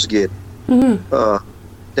feeling I was getting.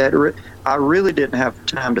 Mm-hmm. I really didn't have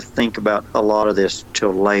time to think about a lot of this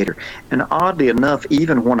till later. And oddly enough,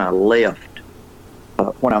 even when I left,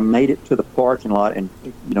 when I made it to the parking lot and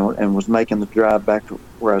was making the drive back to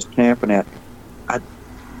where I was camping at, I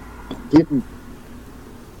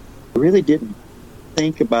really didn't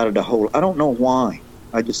think about it a whole. I don't know why.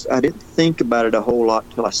 I didn't think about it a whole lot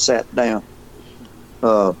till I sat down,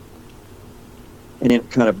 and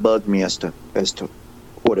it kind of bugged me as to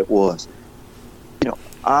what it was.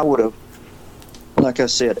 I would have, like I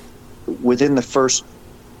said, within the first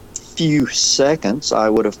few seconds, I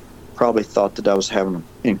would have probably thought that I was having an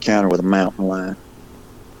encounter with a mountain lion.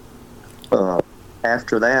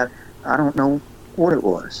 After that, I don't know what it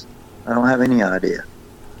was. I don't have any idea.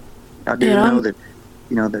 I do know that,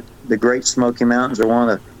 that the Great Smoky Mountains are one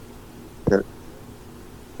of the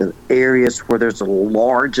areas where there's the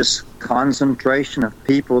largest concentration of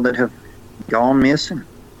people that have gone missing.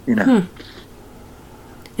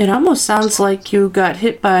 It almost sounds like you got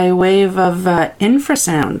hit by a wave of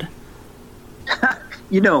infrasound.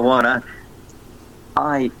 You know what?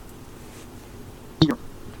 I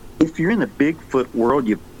if you're in the Bigfoot world,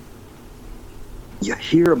 you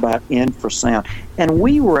hear about infrasound. And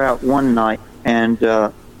we were out one night, and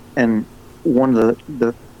one of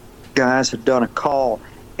the guys had done a call,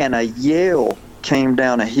 and a yell came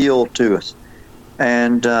down a hill to us,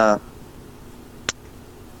 and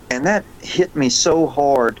that hit me so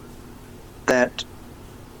hard that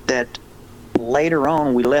later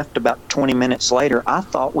on, we left about 20 minutes later. I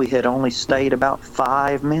thought we had only stayed about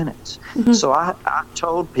 5 minutes. Mm-hmm. So I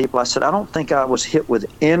told people, I said, I don't think I was hit with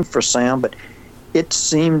infrasound, but it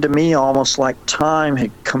seemed to me almost like time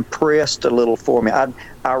had compressed a little for me. I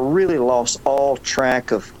really lost all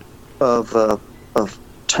track of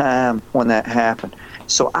time when that happened.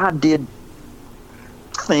 So I did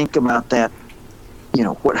think about that,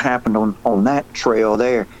 what happened on that trail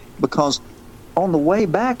there, because on the way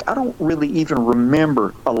back, I don't really even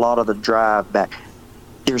remember a lot of the drive back.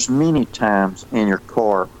 There's many times in your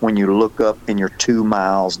car when you look up and you're 2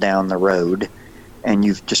 miles down the road and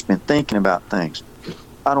you've just been thinking about things.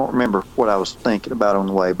 I don't remember what I was thinking about on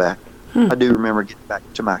the way back. I do remember getting back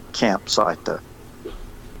to my campsite, though.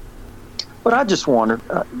 But I just wondered,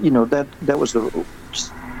 that was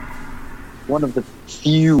one of the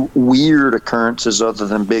few weird occurrences other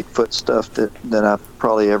than Bigfoot stuff that I've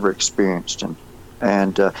probably ever experienced.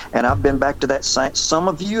 And I've been back to that same, some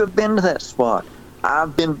of you have been to that spot.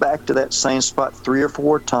 I've been back to that same spot 3 or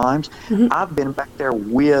 4 times. Mm-hmm. I've been back there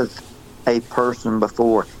with a person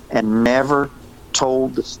before and never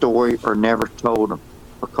told the story or never told them,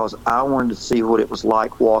 because I wanted to see what it was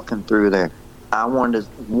like walking through there. I wanted to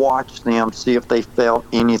watch them, see if they felt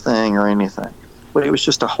anything or anything. But it was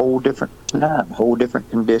just a whole different time, whole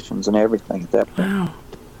different conditions and everything at that point. Wow.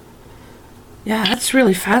 Yeah, that's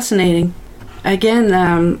really fascinating. Again,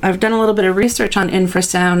 I've done a little bit of research on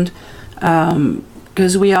infrasound,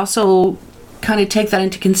 because we also kind of take that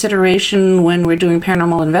into consideration when we're doing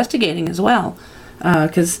paranormal investigating as well.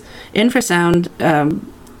 Because infrasound,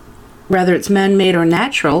 whether it's man-made or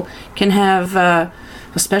natural, can have,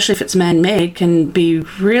 especially if it's man-made, can be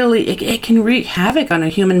really, it can wreak havoc on a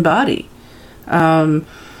human body. Some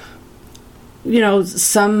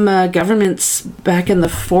governments back in the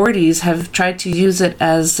 40s have tried to use it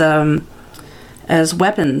as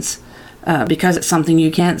weapons, because it's something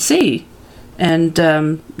you can't see.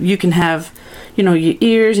 And you can have, your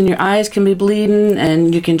ears and your eyes can be bleeding,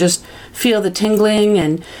 and you can just feel the tingling,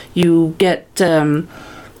 and you get, you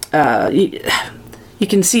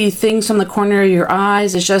can see things from the corner of your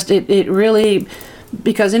eyes. It's just, it really,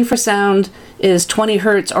 because infrasound is 20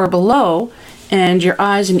 hertz or below, and your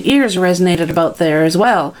eyes and ears resonate at about there as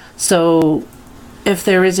well. So if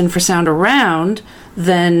there is infrasound around,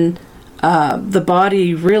 then the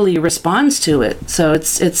body really responds to it. So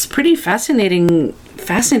it's pretty fascinating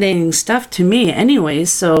stuff to me anyways.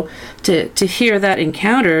 So to hear that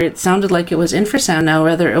encounter, it sounded like it was infrasound. Now,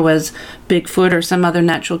 whether it was Bigfoot or some other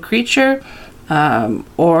natural creature,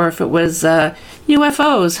 or if it was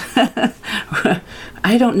UFOs,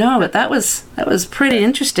 I don't know, but that was pretty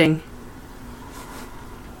interesting.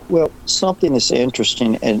 Well, something that's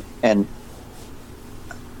interesting, and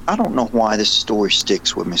I don't know why this story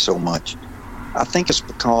sticks with me so much. I think it's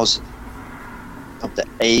because of the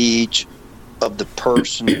age of the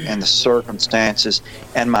person and the circumstances,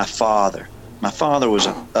 and my father. My father was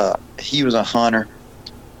he was a hunter,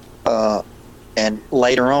 and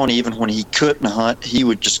later on, even when he couldn't hunt, he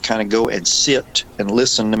would just kind of go and sit and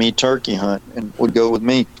listen to me turkey hunt, and would go with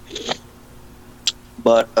me.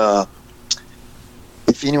 But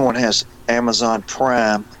if anyone has Amazon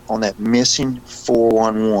Prime, on that Missing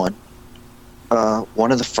 411,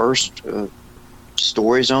 one of the first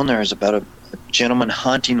stories on there is about a gentleman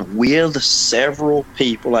hunting with several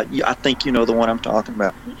people. I think you know the one I'm talking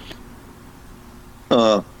about.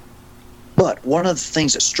 But one of the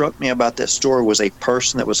things that struck me about that story was a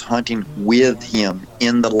person that was hunting with him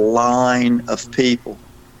in the line of people.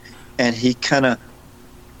 And he kind of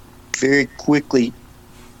very quickly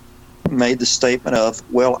made the statement of,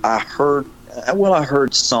 well, I heard well, I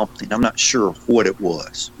heard something. I'm not sure what it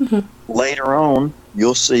was. Later on,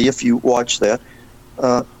 you'll see if you watch that,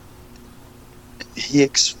 he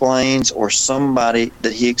explains, or somebody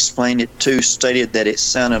that he explained it to stated that it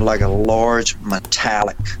sounded like a large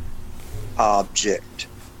metallic object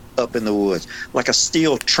up in the woods, like a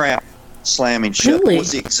steel trap slamming shut. Really?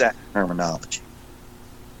 Was the exact terminology.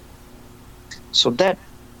 So that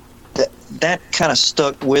kind of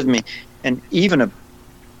stuck with me, and even a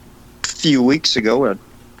few weeks ago,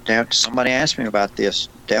 somebody asked me about this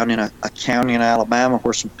down in a county in Alabama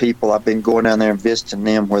where some people, I've been going down there and visiting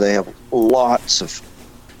them, where they have lots of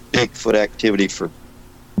Bigfoot activity for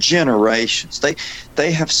generations.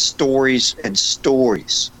 They have stories and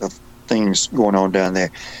stories of things going on down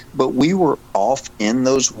there. But we were off in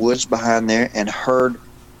those woods behind there and heard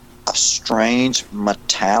a strange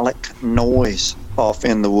metallic noise off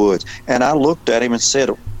in the woods. And I looked at him and said,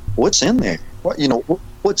 "What's in there? What,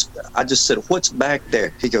 I just said, "What's back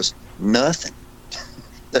there?" He goes, "Nothing."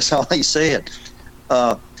 That's all he said.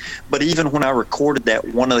 But even when I recorded that,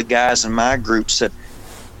 one of the guys in my group said,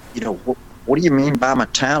 what do you mean by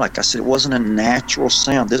metallic? I said, it wasn't a natural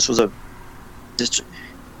sound. This was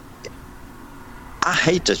I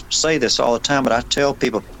hate to say this all the time, but I tell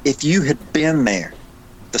people, if you had been there,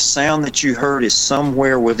 the sound that you heard is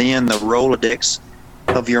somewhere within the Rolodex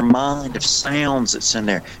of your mind of sounds that's in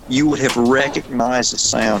there. You would have recognized the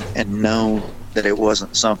sound and known that it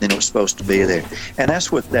wasn't something that was supposed to be there. And that's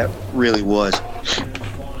what that really was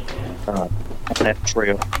on that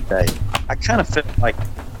trail today. I kind of felt like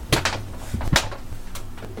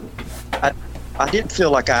I didn't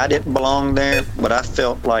feel like I didn't belong there, but I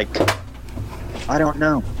felt like, I don't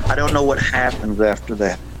know what happens after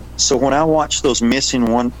that. So when I watch those missing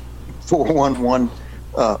 411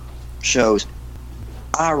 shows,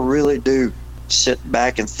 I really do sit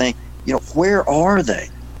back and think, where are they?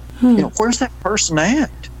 Where's that person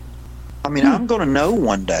at? I mean, I'm going to know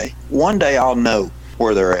one day. One day I'll know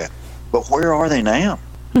where they're at. But where are they now?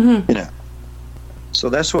 So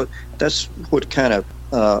that's what kind of,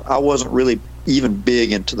 I wasn't really even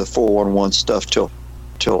big into the 411 stuff till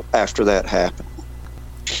after that happened.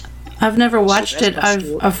 I've never watched it.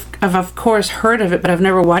 I've of course heard of it, but I've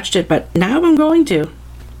never watched it. But now I'm going to.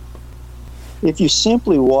 If you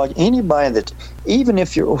simply watch anybody that, even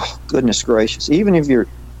if you're, goodness gracious, even if you're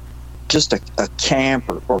just a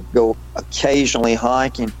camper or go occasionally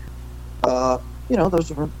hiking,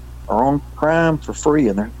 those are on Crime for free,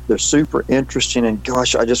 and they're super interesting. And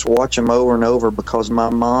gosh, I just watch them over and over because my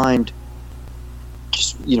mind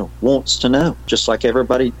just wants to know, just like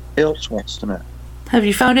everybody else wants to know. Have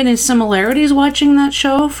you found any similarities watching that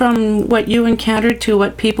show from what you encountered to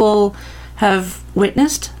what people have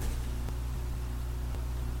witnessed?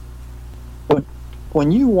 When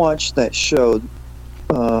you watch that show,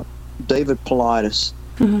 David Paulides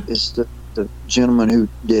is the gentleman who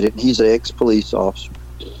did it. He's an ex-police officer.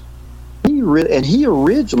 He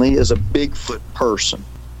originally is a Bigfoot person,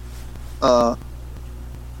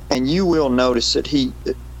 and you will notice that he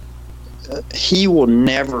will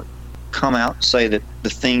never come out and say that the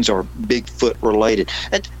things are Bigfoot related.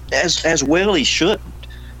 As well he shouldn't,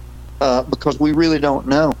 because we really don't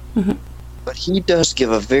know. But he does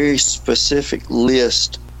give a very specific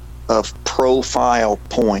list of profile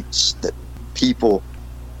points that people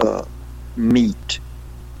meet.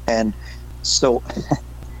 And so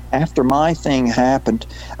after my thing happened,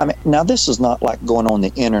 I mean, now this is not like going on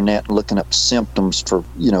the internet and looking up symptoms for,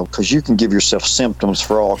 because you can give yourself symptoms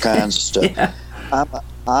for all kinds of stuff. Yeah.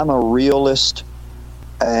 I'm a realist,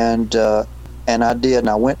 and I did, and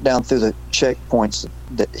I went down through the checkpoints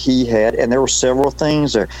that he had, and there were several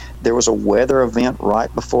things there. There was a weather event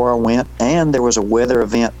right before I went, and there was a weather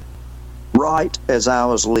event right as I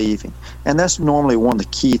was leaving. And that's normally one of the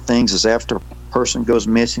key things, is after a person goes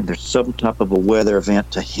missing, there's some type of a weather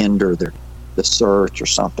event to hinder the search or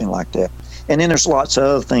something like that. And then there's lots of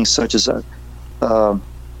other things, such as the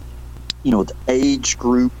age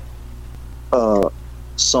group.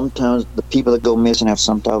 Sometimes the people that go missing have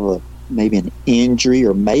some type of maybe an injury,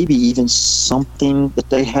 or maybe even something that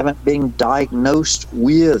they haven't been diagnosed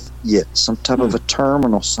with yet, some type of a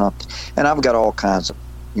terminal something. And I've got all kinds of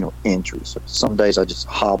injuries. Some days I just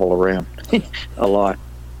hobble around a lot.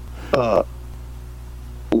 A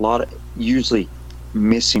lot of usually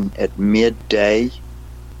missing at midday,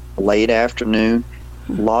 late afternoon.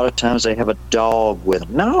 A lot of times they have a dog with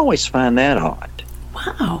them. Now I always find that odd.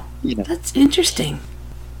 Wow, that's interesting.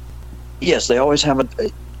 Yes, they always have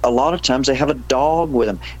a lot of times they have a dog with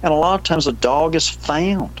them, and a lot of times the dog is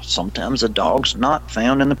found. Sometimes the dog's not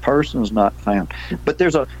found and the person's not found. But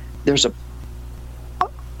there's a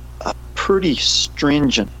pretty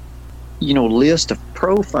stringent list of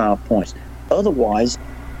profile points. Otherwise,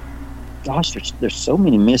 gosh, there's so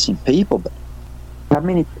many missing people. But how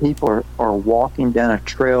many people are walking down a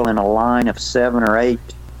trail in a line of 7 or 8,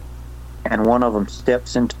 and one of them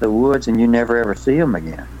steps into the woods and you never ever see them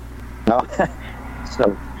again?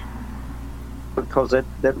 So, because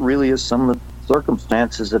that really is some of the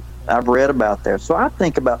circumstances that I've read about there. So I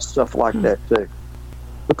think about stuff like that too,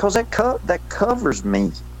 because that covers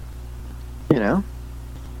me. You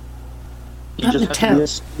just have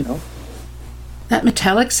to, That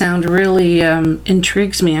metallic sound really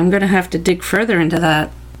intrigues me. I'm going to have to dig further into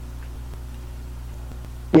that.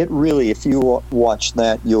 It really, if you watch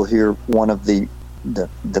that, you'll hear one of the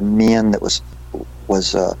men that was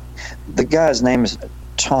the guy's name is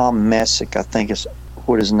Tom Messick, I think is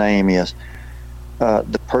what his name is.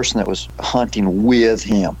 The person that was hunting with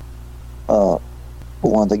him,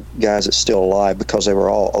 one of the guys that's still alive, because they were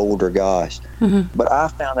all older guys. Mm-hmm. But I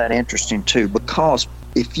found that interesting too, because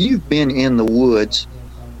if you've been in the woods,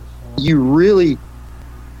 you really,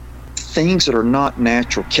 things that are not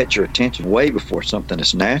natural catch your attention way before something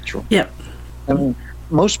is natural. Yep. I mean,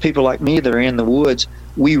 most people like me that are in the woods,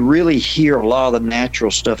 we really hear a lot of the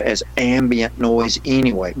natural stuff as ambient noise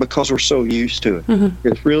anyway, because we're so used to it. Mm-hmm.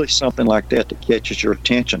 It's really something like that that catches your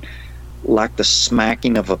attention, like the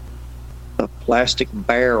smacking of a plastic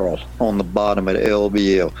barrel on the bottom of the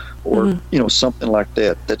LBL, or something like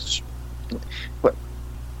that. But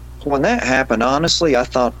when that happened, honestly, I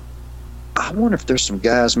thought, I wonder if there's some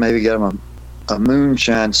guys maybe got a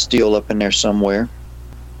moonshine still up in there somewhere.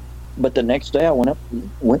 But the next day I went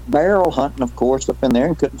barrel hunting, of course, up in there,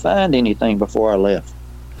 and couldn't find anything before I left.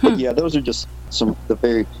 But yeah, those are just some of the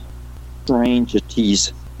very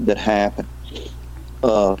strangeties that happen.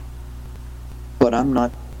 But I'm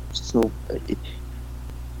not so.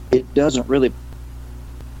 It doesn't really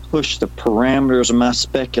push the parameters of my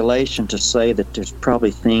speculation to say that there's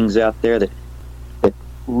probably things out there that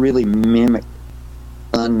really mimic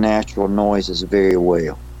unnatural noises very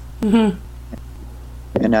well. Mm-hmm.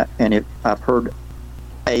 And I've heard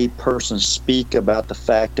a person speak about the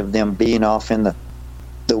fact of them being off in the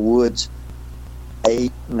woods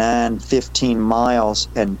 8, 9, 15 miles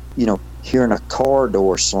and hearing a car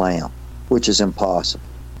door slam, which is impossible.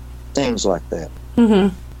 Things like that.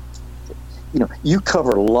 Mm-hmm. You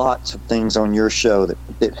cover lots of things on your show that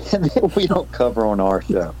we don't cover on our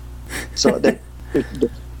show. So the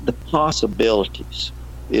possibilities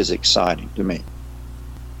is exciting to me.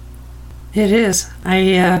 It is.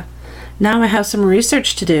 Now I have some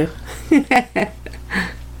research to do. I'm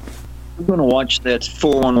going to watch that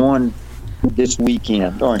 411 this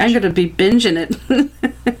weekend, aren't you? I'm going to be binging it.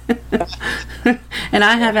 And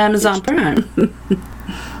I have Amazon Prime.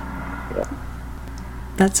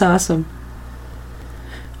 That's awesome.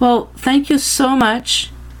 Well, thank you so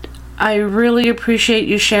much. I really appreciate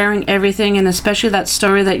you sharing everything, and especially that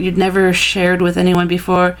story that you'd never shared with anyone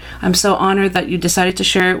before. I'm so honored that you decided to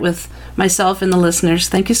share it with myself and the listeners.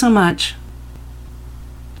 Thank you so much.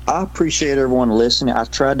 I appreciate everyone listening. I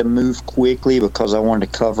tried to move quickly because I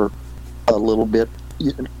wanted to cover a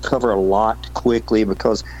lot quickly,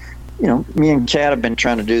 because me and Kat have been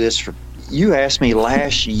trying to do this you asked me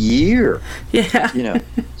last year. Yeah.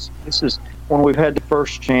 This is when we've had the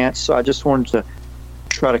first chance, so I just wanted to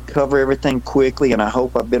try to cover everything quickly, and I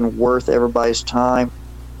hope I've been worth everybody's time.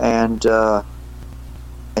 And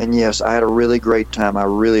yes, I had a really great time. I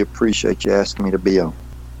really appreciate you asking me to be on.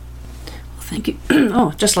 Well, thank you.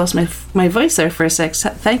 Oh, just lost my voice there for a sec.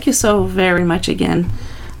 Thank you so very much again.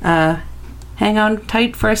 Hang on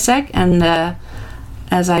tight for a sec, and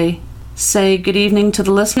as I say good evening to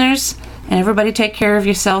the listeners, and everybody take care of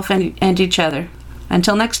yourself and each other.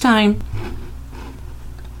 Until next time.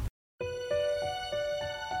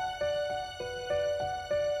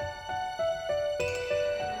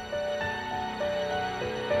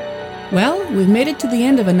 Well, we've made it to the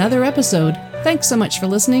end of another episode. Thanks so much for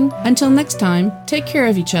listening. Until next time, take care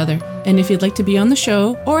of each other. And if you'd like to be on the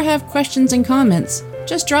show or have questions and comments,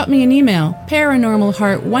 just drop me an email,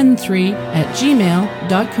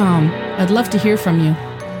 paranormalheart13@gmail.com. I'd love to hear from you.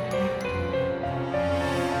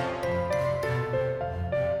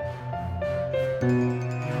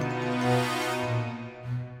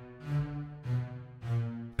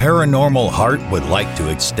 Paranormal Heart would like to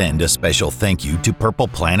extend a special thank you to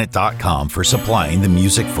PurplePlanet.com for supplying the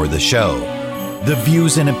music for the show. The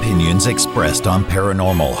views and opinions expressed on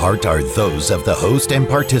Paranormal Heart are those of the host and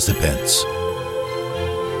participants.